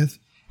dealt with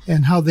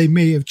and how they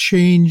may have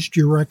changed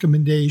your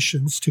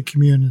recommendations to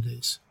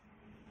communities?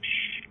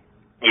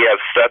 Yes,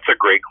 that's a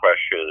great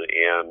question.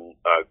 And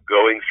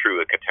going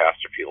through a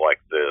catastrophe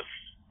like this,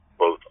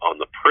 both on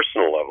the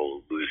personal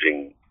level,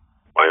 losing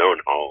my own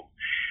home,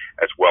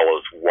 as well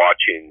as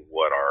watching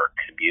what our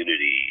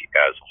community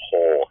as a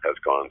whole has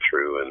gone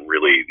through, and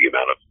really the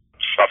amount of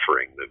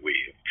suffering that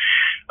we've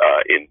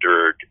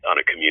endured on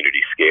a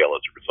community scale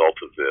as a result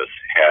of this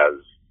has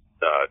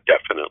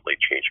definitely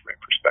changed my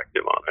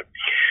perspective on it.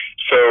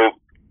 So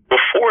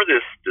before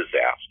this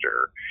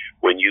disaster,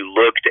 when you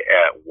looked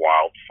at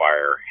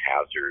wildfire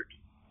hazard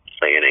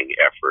planning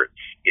efforts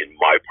in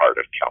my part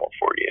of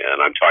California,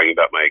 and I'm talking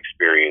about my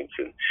experience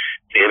in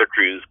Santa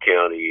Cruz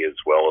County as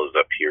well as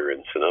up here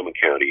in Sonoma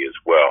County as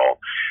well,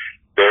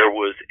 there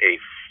was a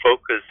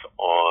focus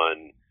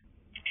on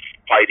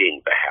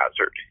fighting the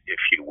hazard, if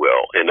you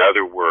will. In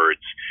other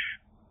words,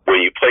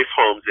 when you place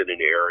homes in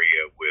an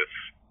area with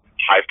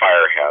high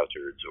fire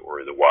hazards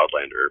or the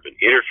wildland-urban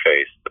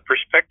interface, the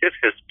perspective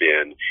has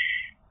been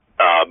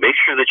make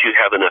sure that you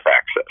have enough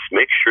access.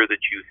 Make sure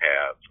that you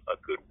have a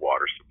good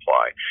water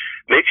supply.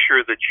 Make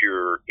sure that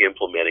you're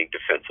implementing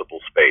defensible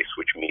space,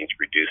 which means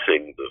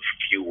reducing the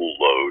fuel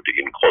load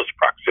in close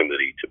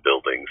proximity to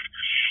buildings.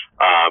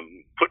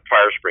 Put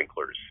fire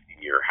sprinklers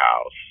in your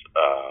house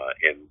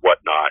and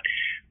whatnot.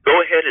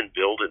 Go ahead and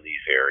build in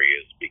these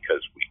areas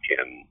because we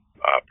can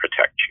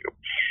protect you.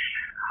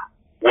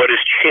 What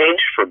has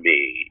changed for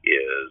me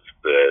is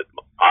that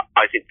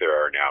I think there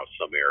are now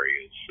some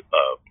areas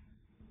of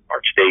our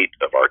state,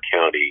 of our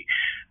county,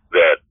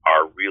 that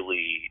are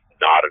really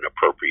not an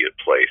appropriate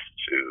place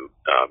to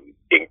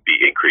be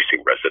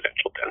increasing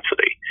residential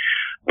density.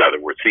 In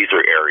other words, these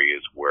are areas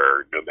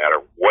where no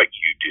matter what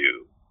you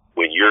do,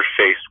 when you're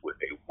faced with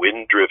a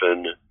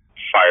wind-driven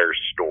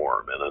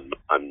firestorm, and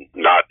I'm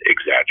not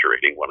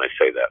exaggerating when I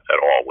say that at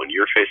all, when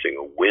you're facing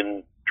a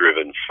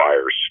wind-driven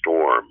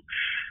firestorm,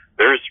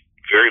 there's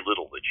very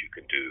little that you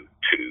can do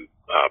to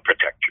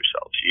protect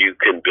yourselves. You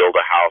can build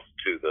a house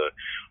to the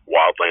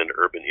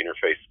wildland-urban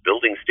interface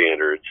building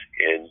standards,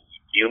 and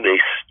you may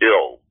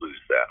still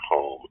lose that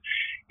home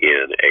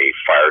in a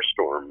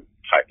firestorm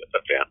type of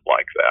event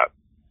like that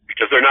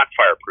because they're not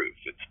fireproof.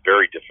 It's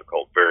very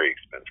difficult, very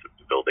expensive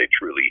to build a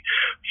truly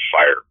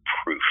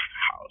fireproof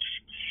house.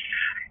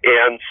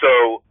 And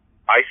so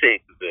I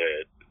think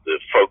that the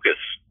focus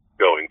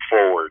going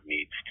forward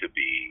needs to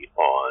be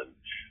on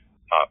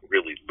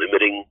really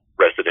limiting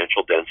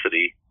residential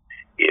density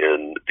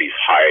in these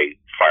high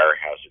fire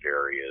hazard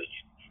areas,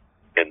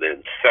 and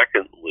then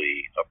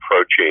secondly,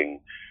 approaching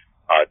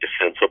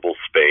defensible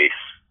space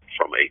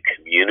from a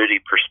community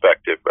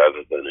perspective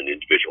rather than an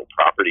individual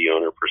property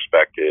owner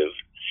perspective.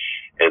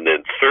 And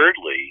then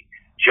thirdly,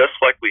 just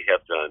like we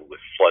have done with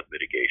flood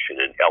mitigation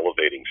and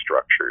elevating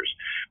structures,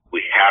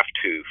 we have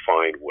to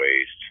find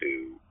ways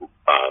to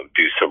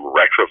do some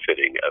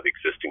retrofitting of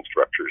existing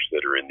structures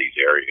that are in these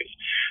areas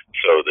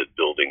so that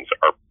buildings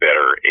are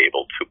better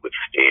able to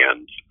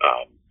withstand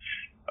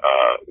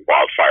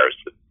wildfires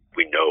that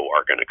we know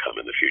are going to come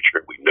in the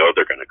future. We know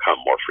they're going to come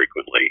more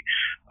frequently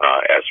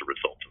as a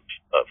result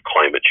of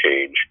climate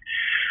change.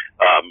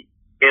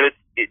 And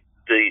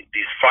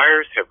these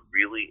fires have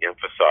really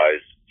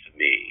emphasized to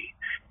me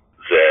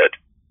that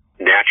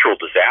natural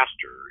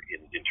disaster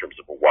in terms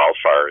of a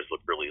wildfire is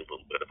really a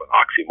little bit of an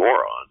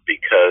oxymoron,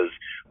 because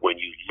when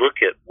you look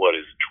at what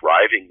is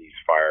driving these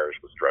fires,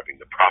 what's driving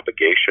the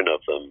propagation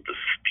of them, the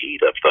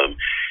speed of them,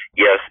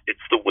 yes,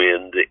 it's the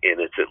wind and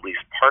it's at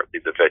least partly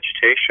the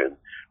vegetation,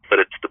 but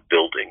it's the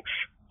buildings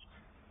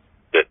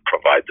that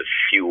provide the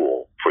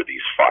fuel for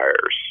these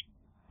fires.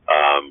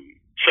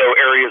 So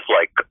areas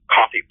like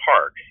Coffey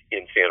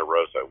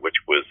Rosa, which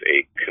was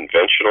a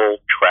conventional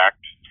tract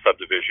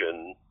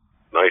subdivision,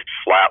 nice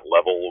flat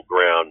level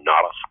ground,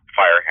 not a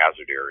fire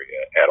hazard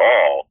area at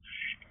all.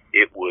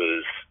 It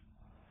was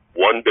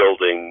one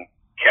building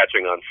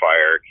catching on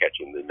fire,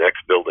 catching the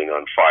next building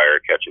on fire,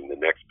 catching the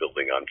next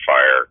building on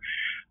fire.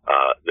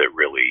 That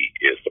really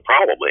is the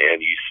problem. And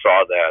you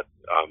saw that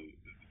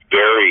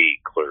very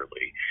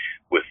clearly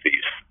with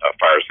these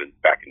fires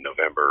back in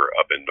November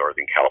up in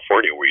Northern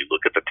California, where you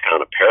look at the town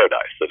of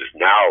Paradise that is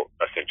now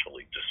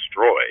essentially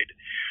destroyed,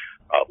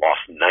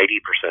 lost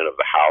 90% of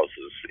the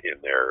houses in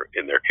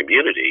their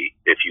community.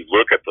 If you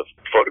look at the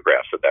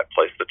photographs of that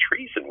place, the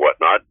trees and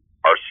whatnot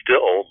are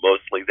still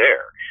mostly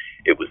there.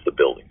 It was the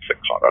buildings that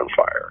caught on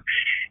fire.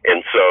 And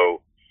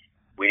so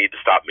we need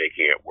to stop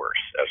making it worse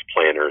as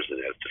planners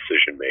and as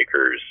decision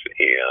makers,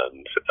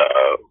 and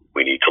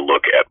we need to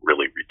look at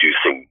really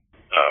reducing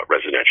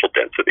residential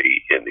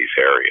density in these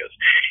areas.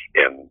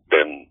 And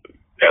then,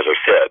 as I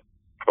said,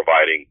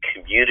 providing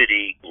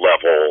community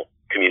level,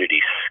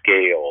 community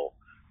scale,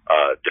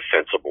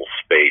 defensible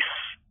space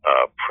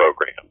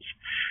programs.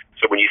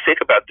 So when you think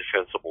about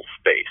defensible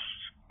space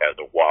as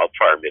a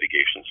wildfire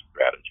mitigation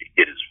strategy,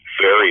 it is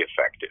very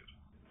effective,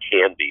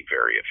 can be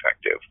very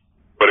effective,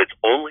 but it's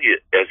only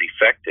as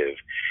effective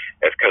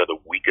as kind of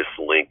the weakest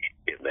link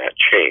in that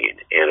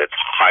chain, and it's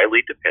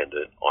highly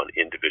dependent on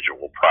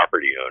individual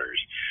property owners,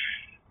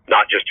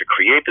 not just to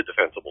create the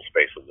defensible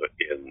space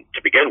to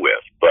begin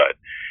with, but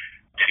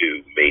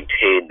to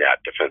maintain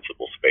that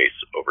defensible space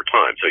over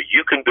time. So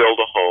you can build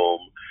a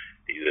home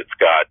that's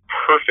got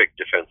perfect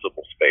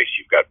defensible space.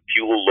 You've got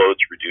fuel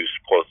loads reduced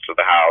close to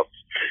the house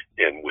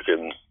and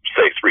within,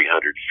 say,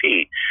 300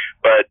 feet,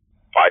 but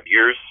 5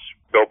 years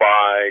go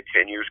by,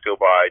 10 years go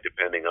by,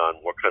 depending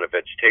on what kind of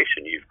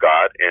vegetation you've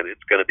got, and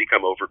it's going to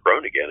become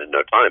overgrown again in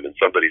no time, and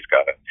somebody's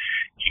got to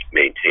keep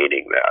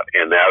maintaining that.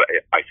 And that,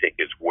 I think,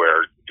 is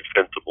where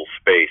defensible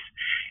space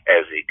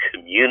as a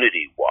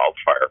community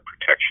wildfire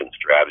protection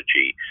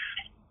strategy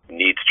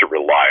needs to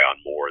rely on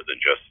more than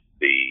just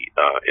the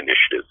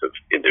initiatives of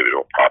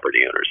individual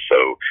property owners.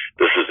 So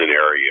this is an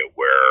area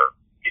where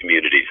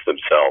communities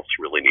themselves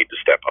really need to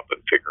step up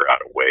and figure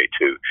out a way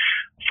to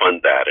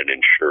fund that and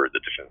ensure the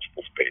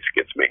defensible space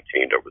gets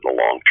maintained over the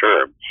long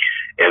term.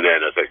 And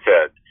then, as I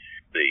said,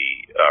 the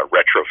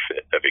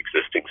retrofit of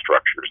existing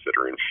structures that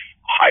are in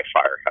high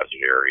fire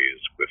hazard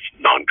areas with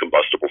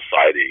non-combustible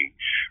siding,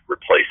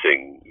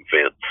 replacing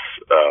vents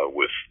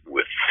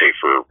with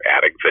safer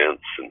attic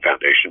vents and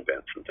foundation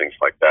vents and things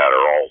like that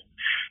are all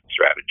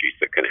strategies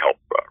that can help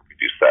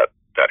reduce that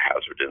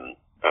hazard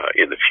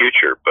in the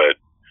future. But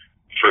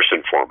first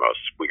and foremost,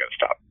 we got to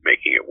stop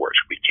making it worse.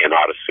 We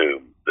cannot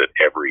assume that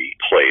every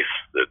place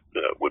that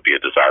would be a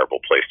desirable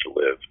place to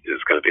live is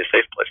going to be a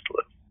safe place to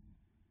live.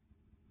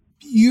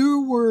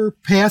 You were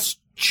past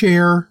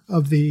chair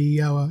of the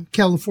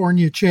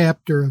California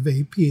chapter of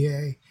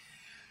APA.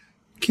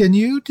 Can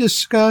you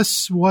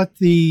discuss what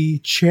the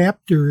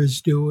chapter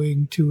is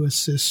doing to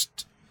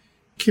assist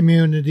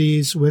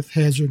communities with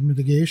hazard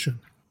mitigation?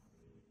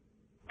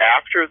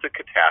 After the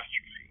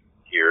catastrophe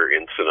here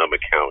in Sonoma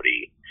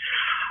County,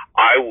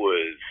 I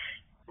was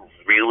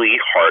really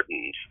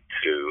heartened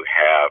to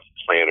have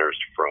planners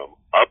from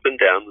up and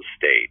down the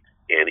state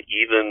and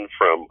even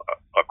from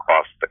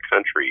across the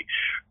country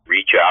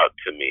reach out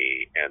to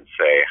me and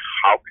say,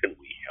 how can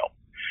we help?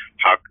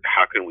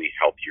 How can we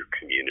help your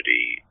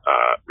community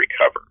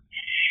recover?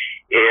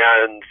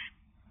 And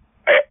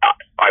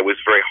I was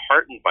very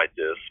heartened by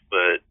this,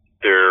 but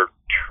there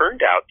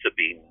turned out to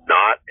be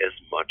not as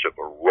much of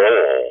a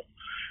role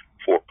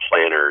for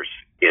planners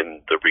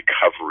in the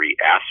recovery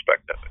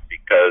aspect of it,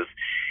 because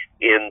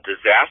in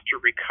disaster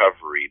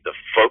recovery, the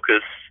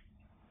focus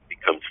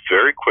becomes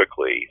very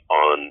quickly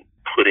on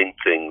putting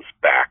things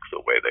back the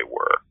way they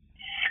were.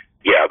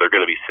 Yeah, they're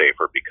going to be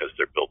safer because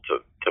they're built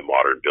to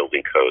modern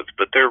building codes,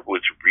 but there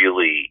was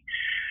really,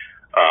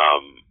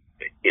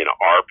 in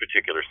our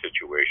particular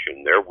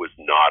situation, there was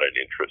not an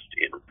interest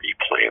in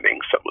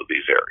replanning some of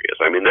these areas.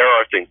 I mean, there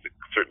are things that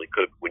certainly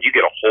could, when you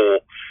get a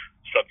whole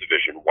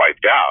subdivision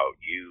wiped out,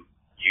 you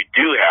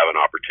do have an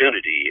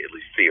opportunity, at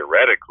least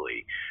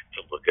theoretically, to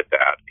look at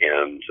that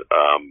and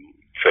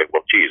say,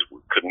 well, geez,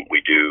 couldn't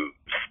we do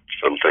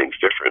some things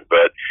different?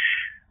 But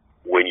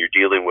when you're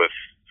dealing with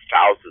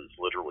thousands,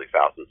 literally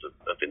thousands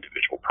of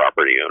individual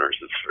property owners,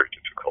 it's very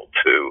difficult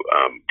to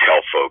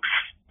tell folks,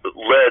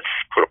 let's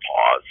put a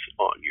pause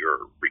on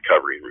your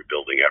recovery and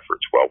rebuilding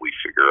efforts while we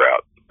figure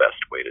out the best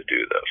way to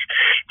do this.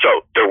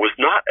 So there was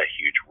not a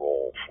huge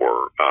role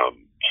for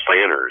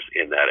planners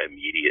in that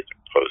immediate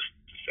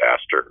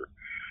post-disaster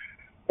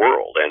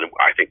world. And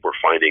I think we're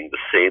finding the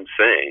same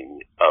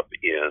thing up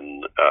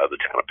in the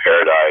town of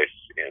Paradise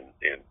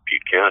and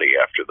Butte County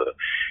after the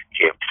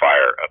Camp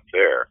Fire up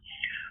there.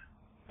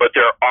 But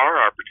there are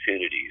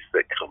opportunities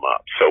that come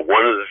up. So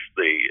one of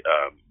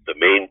the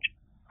main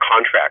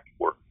contract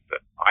work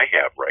that I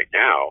have right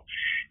now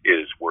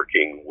is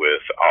working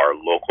with our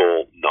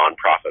local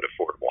nonprofit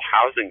affordable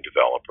housing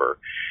developer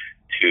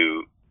to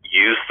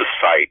use the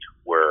site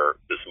where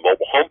this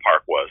mobile home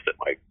park was that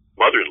my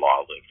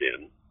mother-in-law lived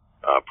in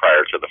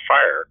prior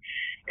fire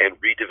and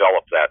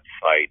redevelop that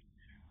site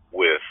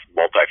with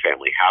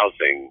multifamily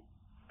housing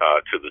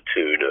to the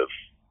tune of,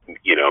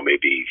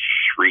 maybe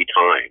 3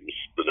 times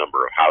the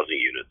number of housing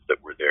units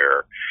that were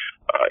there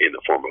in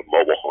the form of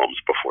mobile homes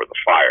before the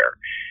fire.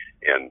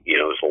 And,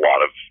 there's a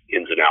lot of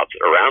ins and outs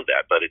around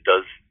that, but it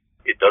does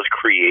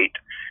create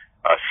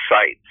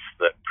sites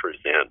that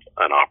present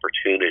an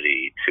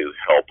opportunity to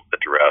help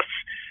address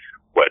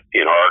what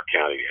in our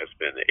county has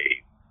been a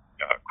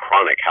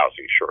chronic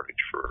housing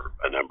shortage for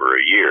a number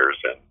of years,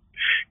 and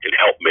can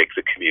help make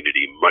the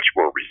community much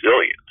more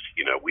resilient.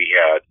 We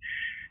had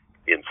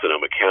in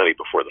Sonoma County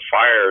before the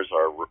fires,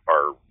 our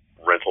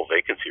rental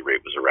vacancy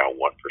rate was around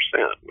 1%,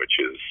 which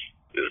is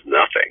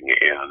nothing,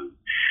 and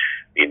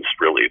means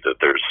really that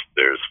there's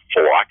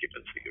full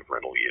occupancy of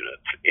rental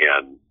units.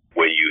 And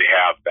when you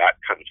have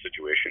that kind of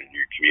situation in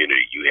your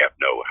community, you have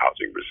no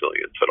housing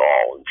resilience at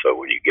all. And so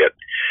when you get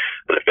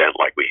an event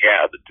like we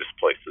had that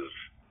displaces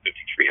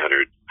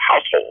 5,300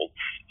 households,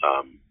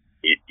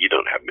 you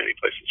don't have many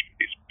places for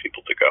these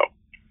people to go.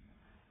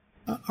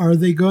 Are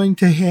they going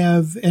to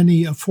have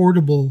any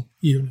affordable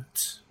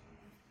units?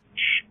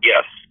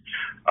 Yes.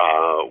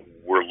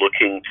 We're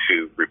looking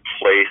to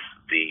replace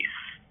these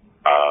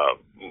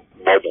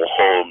mobile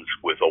homes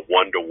with a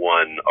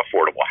 1-to-1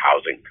 affordable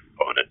housing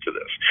component to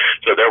this.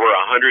 So there were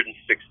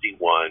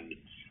 161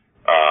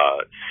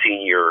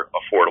 senior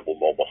affordable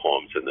mobile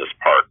homes in this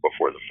park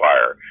before the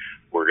fire.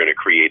 We're going to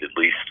create at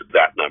least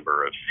that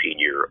number of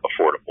senior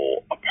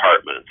affordable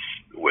apartments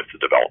with the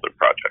development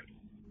project.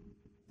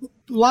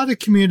 A lot of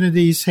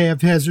communities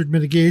have hazard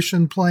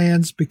mitigation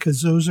plans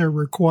because those are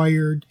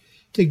required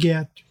to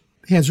get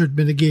hazard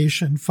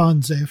mitigation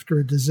funds after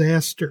a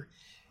disaster.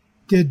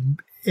 Did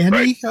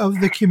any of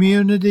the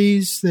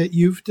communities that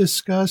you've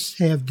discussed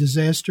have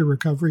disaster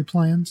recovery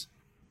plans?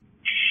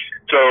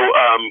 So,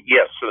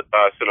 yes,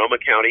 Sonoma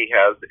County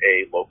has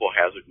a local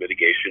hazard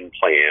mitigation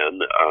plan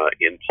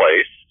in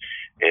place,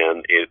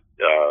 and it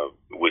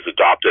was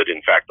adopted.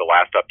 In fact, the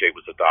last update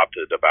was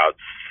adopted about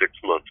 6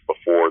 months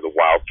before the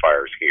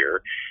wildfires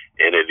here,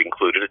 and it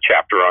included a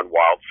chapter on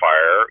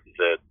wildfire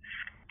that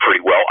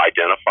pretty well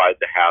identified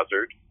the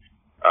hazard.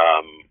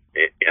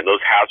 And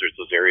those hazards,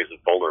 those areas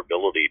of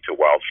vulnerability to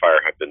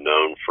wildfire have been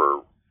known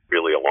for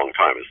really a long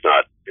time. It's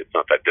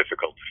not that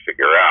difficult to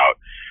figure out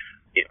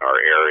in our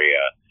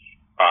area.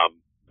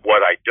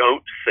 What I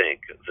don't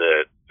think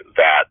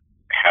that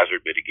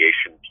hazard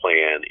mitigation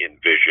plan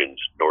envisioned,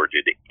 nor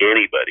did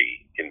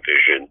anybody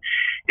envision,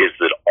 is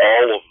that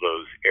all of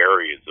those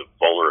areas of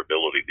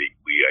vulnerability that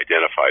we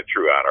identified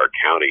throughout our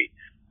county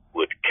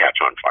would catch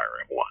on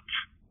fire at once.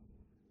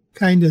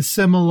 Kind of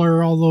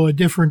similar, although a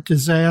different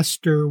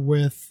disaster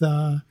with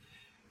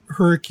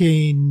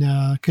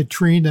Hurricane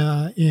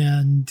Katrina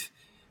and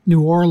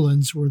New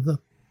Orleans, where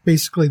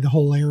basically the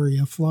whole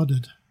area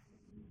flooded.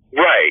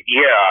 Right,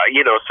 yeah.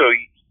 So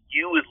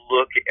you would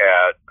look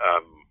at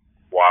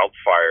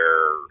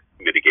wildfire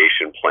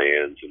mitigation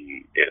plans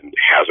and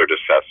hazard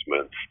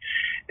assessments,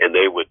 and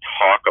they would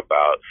talk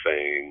about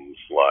things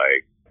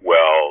like,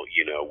 well,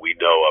 we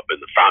know up in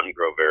the Fountain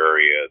Grove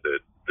area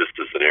that this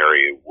is an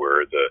area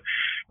where the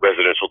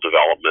residential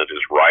development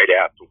is right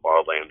at the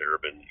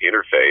wildland-urban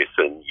interface,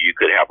 and you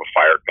could have a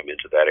fire come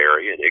into that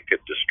area and it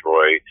could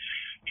destroy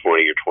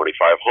 20 or 25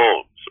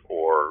 homes.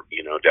 Or,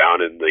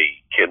 down in the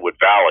Kenwood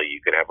Valley, you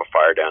could have a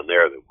fire down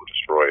there that would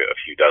destroy a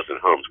few dozen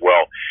homes.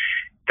 Well,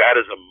 that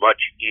is a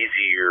much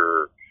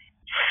easier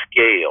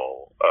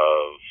scale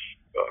of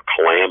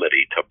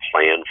calamity to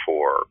plan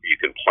for. You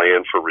can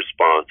plan for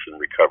response and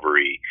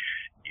recovery.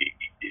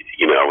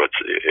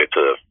 It's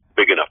a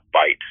big enough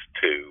bite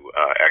to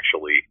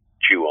actually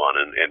chew on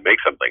and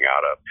make something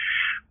out of.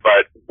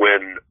 But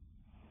when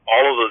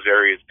all of those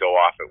areas go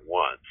off at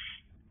once,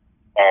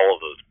 all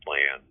of those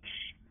plans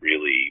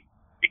really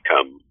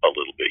become a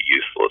little bit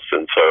useless.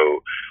 And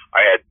so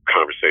I had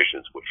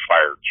conversations with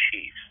fire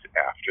chiefs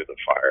after the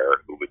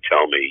fire who would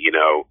tell me,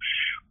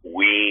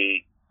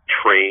 we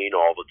train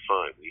all the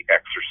time. We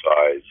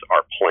exercise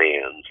our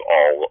plans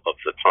all of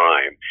the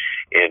time,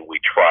 and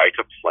we try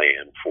to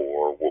plan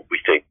for what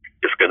we think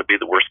is going to be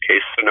the worst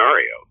case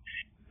scenario.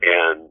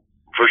 And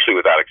virtually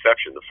without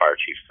exception, the fire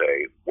chiefs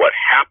say what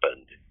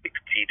happened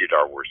exceeded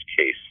our worst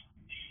case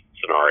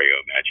scenario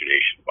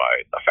imagination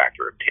by a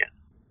factor of 10.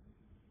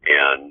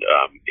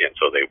 And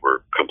so they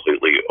were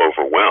completely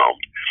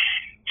overwhelmed.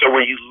 So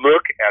when you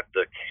look at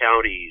the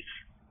county's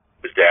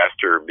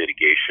disaster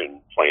mitigation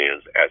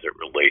plans as it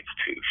relates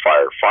to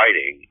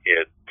firefighting,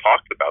 it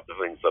talked about the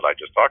things that I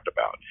just talked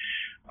about.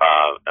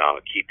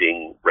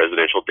 Keeping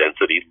residential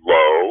density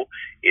low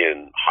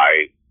in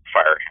high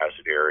fire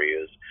hazard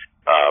areas,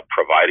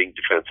 providing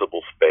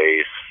defensible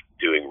space,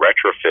 doing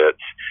retrofits,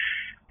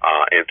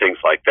 and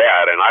things like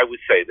that. And I would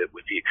say that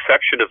with the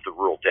exception of the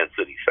rural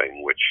density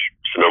thing, which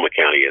Sonoma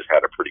County has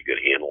had a pretty good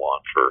handle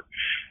on for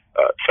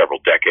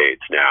several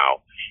decades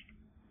now,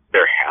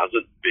 there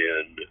hasn't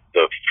been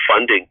the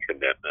funding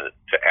commitment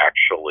to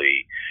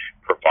actually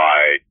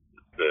provide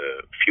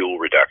the fuel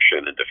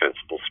reduction and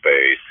defensible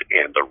space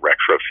and the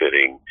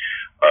retrofitting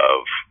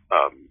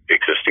of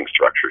existing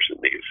structures in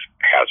these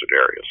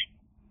areas.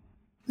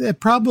 That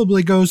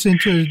probably goes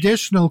into an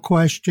additional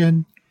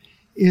question.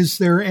 Is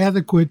there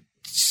adequate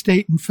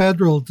state and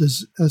federal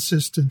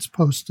assistance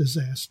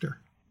post-disaster?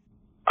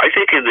 I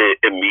think in the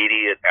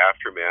immediate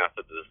aftermath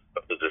of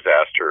the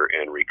disaster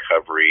and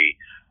recovery,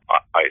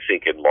 I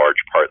think in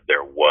large part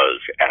there was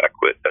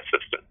adequate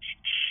assistance.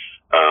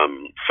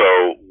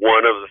 So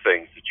one of the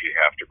things that you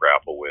have to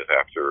grapple with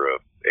after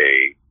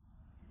a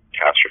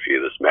catastrophe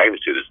of this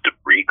magnitude is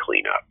debris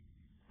cleanup.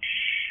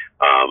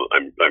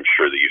 I'm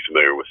sure that you're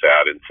familiar with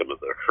that in some of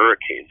the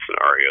hurricane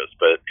scenarios,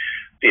 but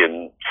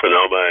in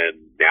Sonoma and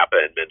Napa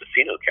and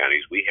Mendocino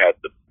counties, we had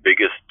the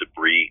biggest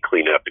debris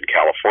cleanup in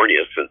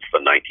California since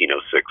the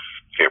 1906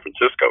 San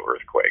Francisco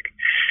earthquake.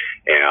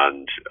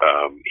 And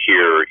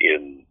here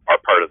in our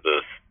part of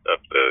the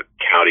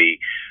county,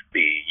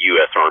 the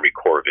U.S. Army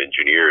Corps of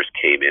Engineers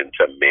came in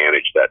to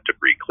manage that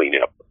debris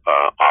cleanup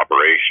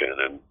operation.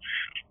 And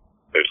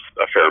there's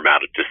a fair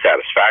amount of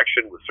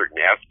dissatisfaction with certain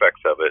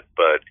aspects of it,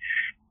 but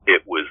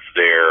it was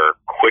there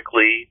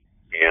quickly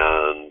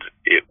and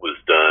it was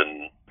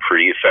done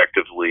pretty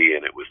effectively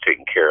and it was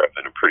taken care of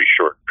in a pretty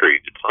short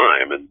period of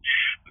time. And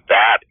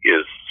that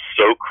is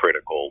so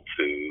critical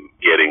to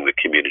getting the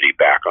community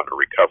back on a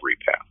recovery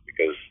path,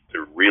 because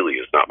there really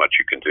is not much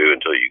you can do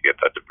until you get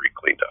that debris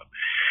cleaned up.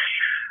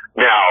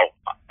 Now,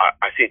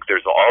 I think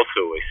there's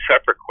also a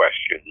separate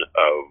question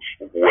of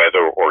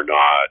whether or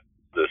not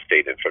the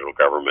state and federal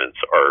governments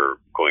are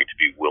going to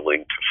be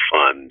willing to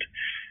fund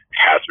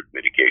hazard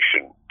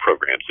mitigation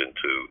programs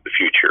into the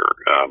future.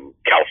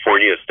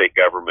 California state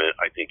government,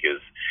 I think,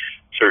 is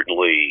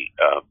certainly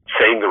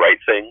saying the right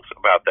things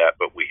about that,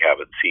 but we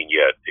haven't seen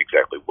yet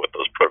exactly what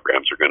those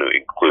programs are going to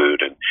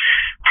include and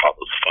how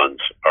those funds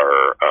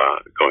are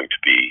going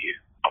to be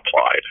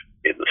applied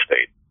in the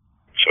state.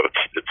 So it's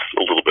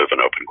a little bit of an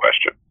open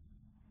question.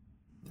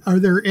 Are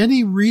there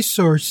any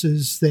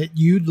resources that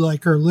you'd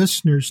like our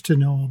listeners to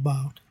know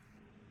about?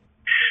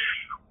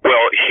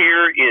 Well,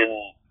 here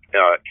in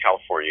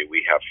California,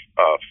 we have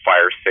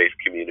fire safe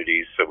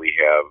communities. So we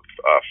have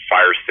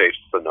Fire Safe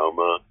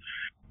Sonoma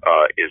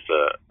is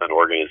an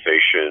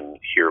organization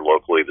here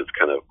locally that's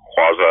kind of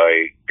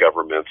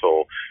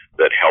quasi-governmental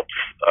that helps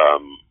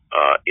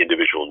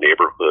individual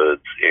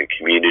neighborhoods and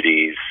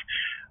communities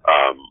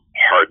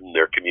harden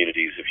their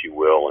communities, if you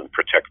will, and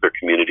protect their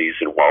communities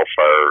in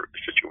wildfire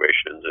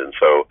situations. And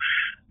so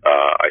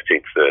I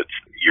think that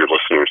your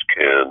listeners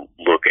can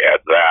look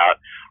at that.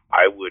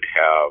 I would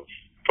have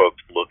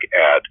folks look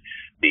at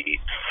the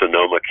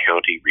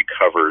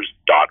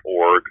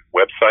SonomaCountyRecovers.org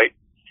website.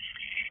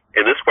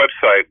 And this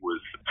website was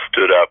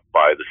stood up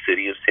by the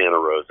city of Santa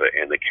Rosa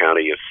and the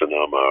county of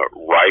Sonoma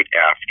right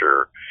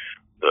after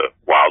the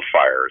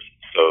wildfires,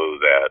 so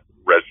that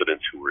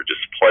residents who were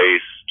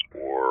displaced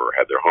or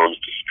had their homes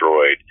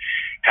destroyed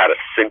had a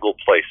single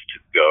place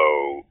to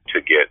go to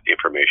get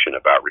information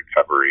about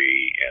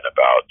recovery and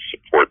about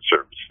support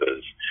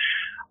services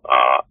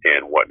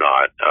and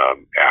whatnot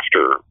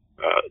after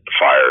the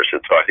fires.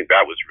 And so I think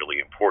that was really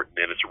important.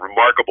 And it's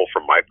remarkable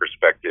from my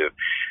perspective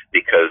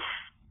because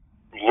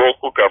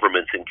local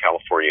governments in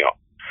California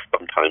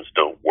sometimes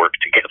don't work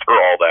together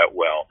all that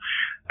well.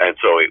 And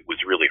so it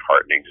was really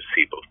heartening to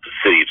see both the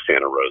city of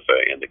Santa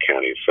Rosa and the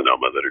county of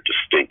Sonoma, that are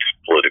distinct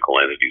political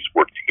entities,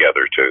 work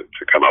together to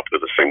come up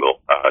with a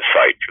single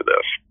site for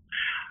this.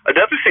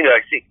 Another thing that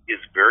I think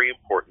is very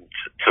important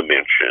to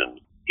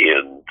mention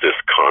in this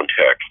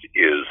context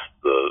is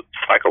the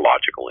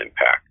psychological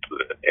impact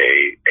that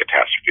a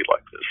catastrophe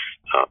like this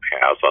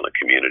has on a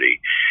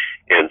community.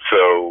 And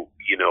so,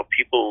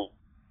 people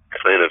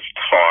kind of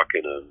talk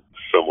in a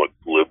somewhat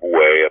glib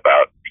way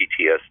about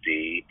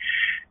PTSD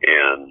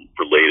and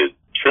related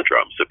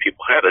syndromes that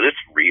people have, and it's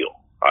real.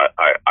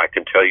 I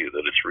can tell you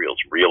that it's real.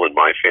 It's real in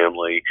my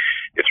family.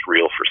 It's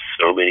real for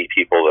so many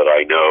people that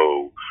I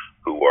know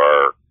who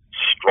are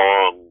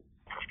strong,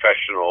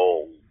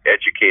 professional,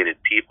 educated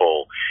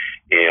people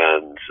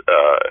and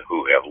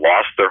who have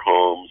lost their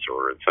homes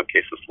or in some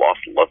cases lost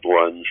loved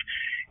ones.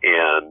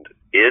 And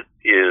it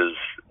is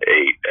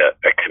a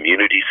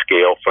community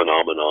scale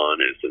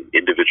phenomenon. It's an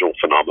individual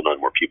phenomenon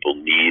where people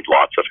need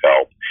lots of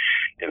help.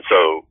 And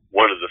so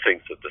one of the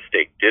things that the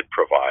state did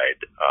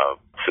provide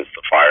since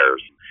the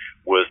fires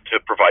was to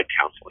provide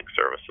counseling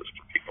services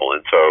for people.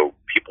 And so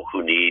people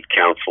who need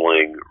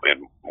counseling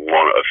and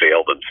want to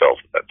avail themselves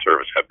of that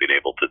service have been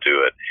able to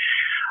do it.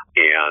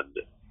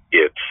 And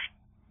it's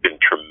been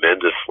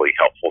tremendously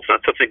helpful. It's not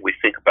something we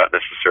think about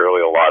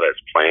necessarily a lot as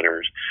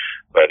planners,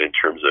 but in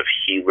terms of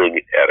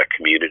healing at a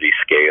community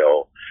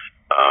scale,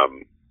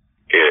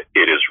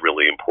 it is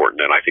really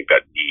important. And I think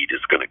that need is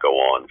going to go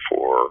on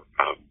for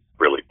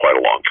really quite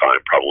a long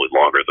time, probably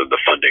longer than the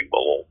funding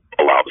will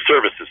allow the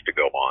services to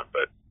go on.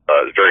 But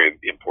it's very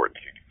important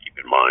thing to keep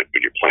in mind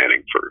when you're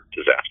planning for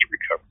disaster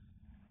recovery.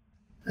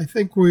 I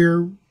think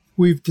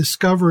we've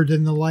discovered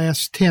in the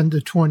last 10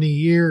 to 20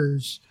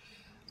 years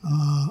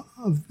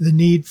of the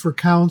need for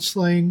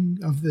counseling,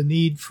 of the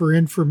need for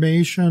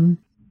information.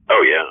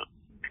 Oh, yeah.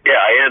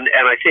 Yeah,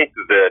 and I think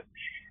that,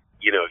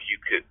 if you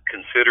could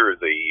consider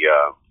the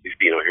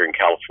here in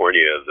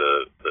California,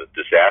 the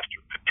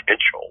disaster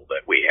potential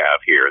that we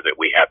have here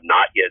that we have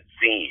not yet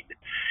seen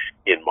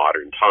in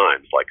modern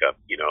times, like a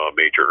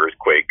major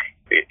earthquake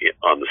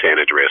on the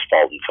San Andreas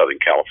Fault in Southern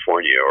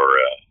California, or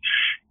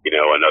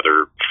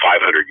another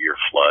 500-year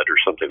flood or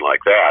something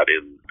like that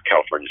in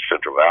California's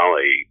Central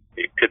Valley.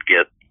 It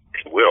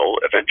will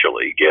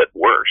eventually get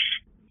worse.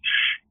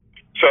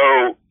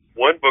 So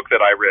one book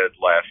that I read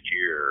last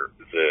year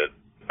that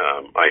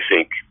I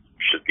think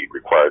should be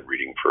required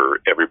reading for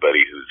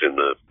everybody who's in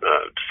the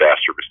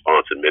disaster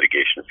response and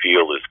mitigation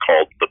field is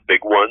called The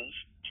Big Ones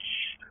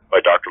by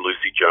Dr.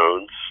 Lucy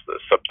Jones. The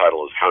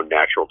subtitle is How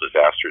Natural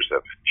Disasters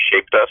Have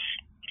Shaped Us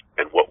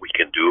and What We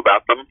Can Do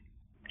About Them.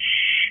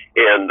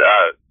 And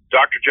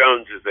Dr.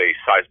 Jones is a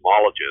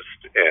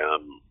seismologist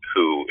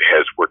who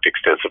has worked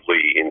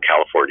extensively in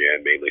California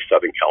and mainly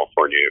Southern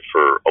California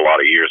for a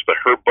lot of years. But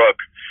her book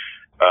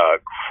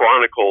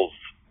chronicles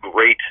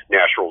great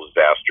natural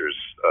disasters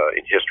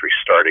in history,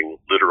 starting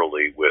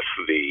literally with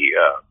the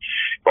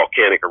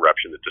volcanic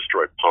eruption that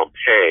destroyed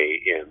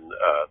Pompeii in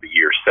the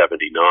year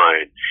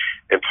 79,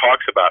 and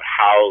talks about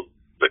how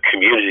the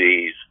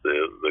communities,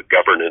 the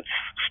governance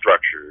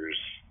structures,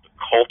 the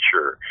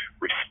culture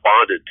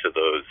responded to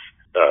those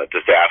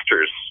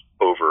disasters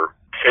over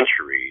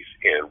centuries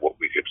and what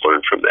we could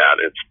learn from that.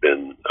 It's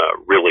been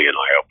really an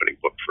eye-opening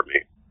book for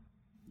me.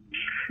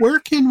 Where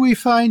can we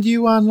find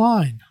you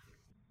online?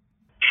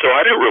 So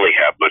I don't really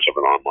have much of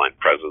an online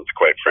presence,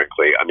 quite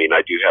frankly. I mean,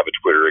 I do have a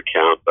Twitter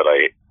account, but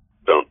I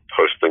don't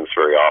post things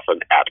very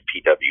often, at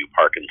PW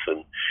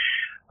Parkinson.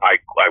 I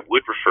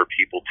would refer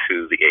people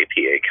to the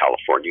APA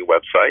California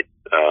website.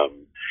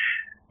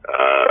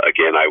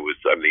 Again, I'm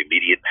the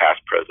immediate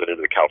past president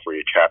of the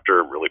California chapter.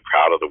 I'm really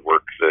proud of the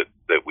work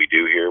that we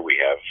do here. We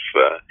have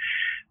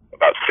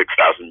about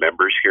 6,000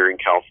 members here in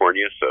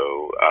California.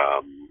 So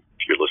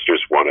if your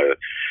listeners want to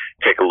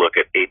take a look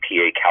at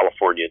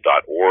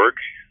apacalifornia.org,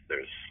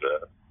 there's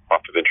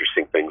lots of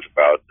interesting things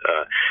about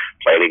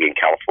planning in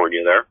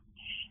California there.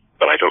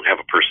 But I don't have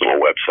a personal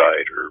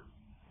website or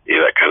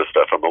that kind of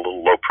stuff. I'm a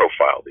little low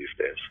profile these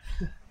days.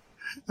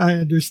 I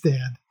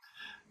understand.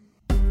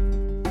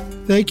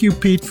 Thank you,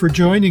 Pete, for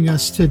joining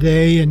us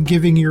today and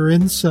giving your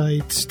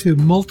insights to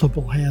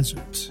multiple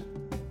hazards.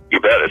 You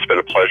bet. It's been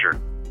a pleasure.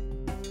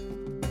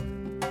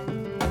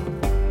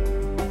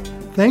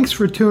 Thanks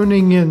for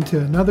tuning in to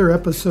another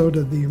episode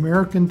of the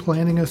American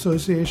Planning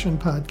Association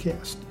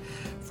podcast.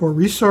 For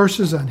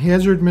resources on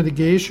hazard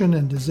mitigation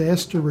and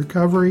disaster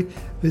recovery,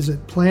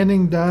 visit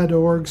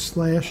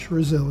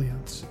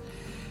planning.org/resilience.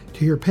 To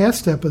hear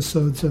past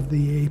episodes of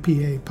the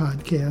APA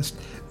podcast,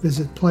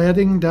 visit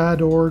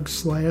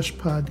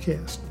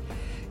planning.org/podcast.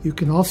 You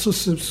can also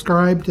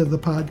subscribe to the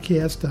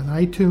podcast on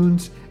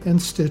iTunes and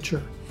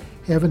Stitcher.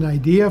 Have an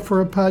idea for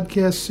a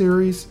podcast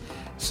series?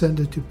 Send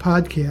it to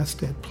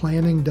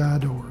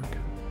podcast@planning.org.